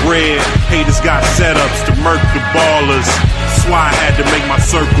all your bread. Haters got setups to murk the ballers. That's why I had to make my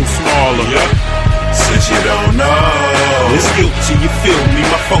circle smaller. Yep. Since you don't know, it's guilty, you feel me.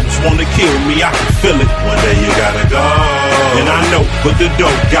 My folks wanna kill me, I can feel it. One day you gotta go. And I know, but the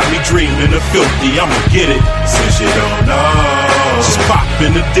dope got me dreaming of filthy. I'ma get it. Since you don't know, just pop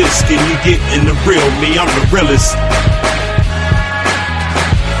in the disc and you get in the real me. I'm the realest.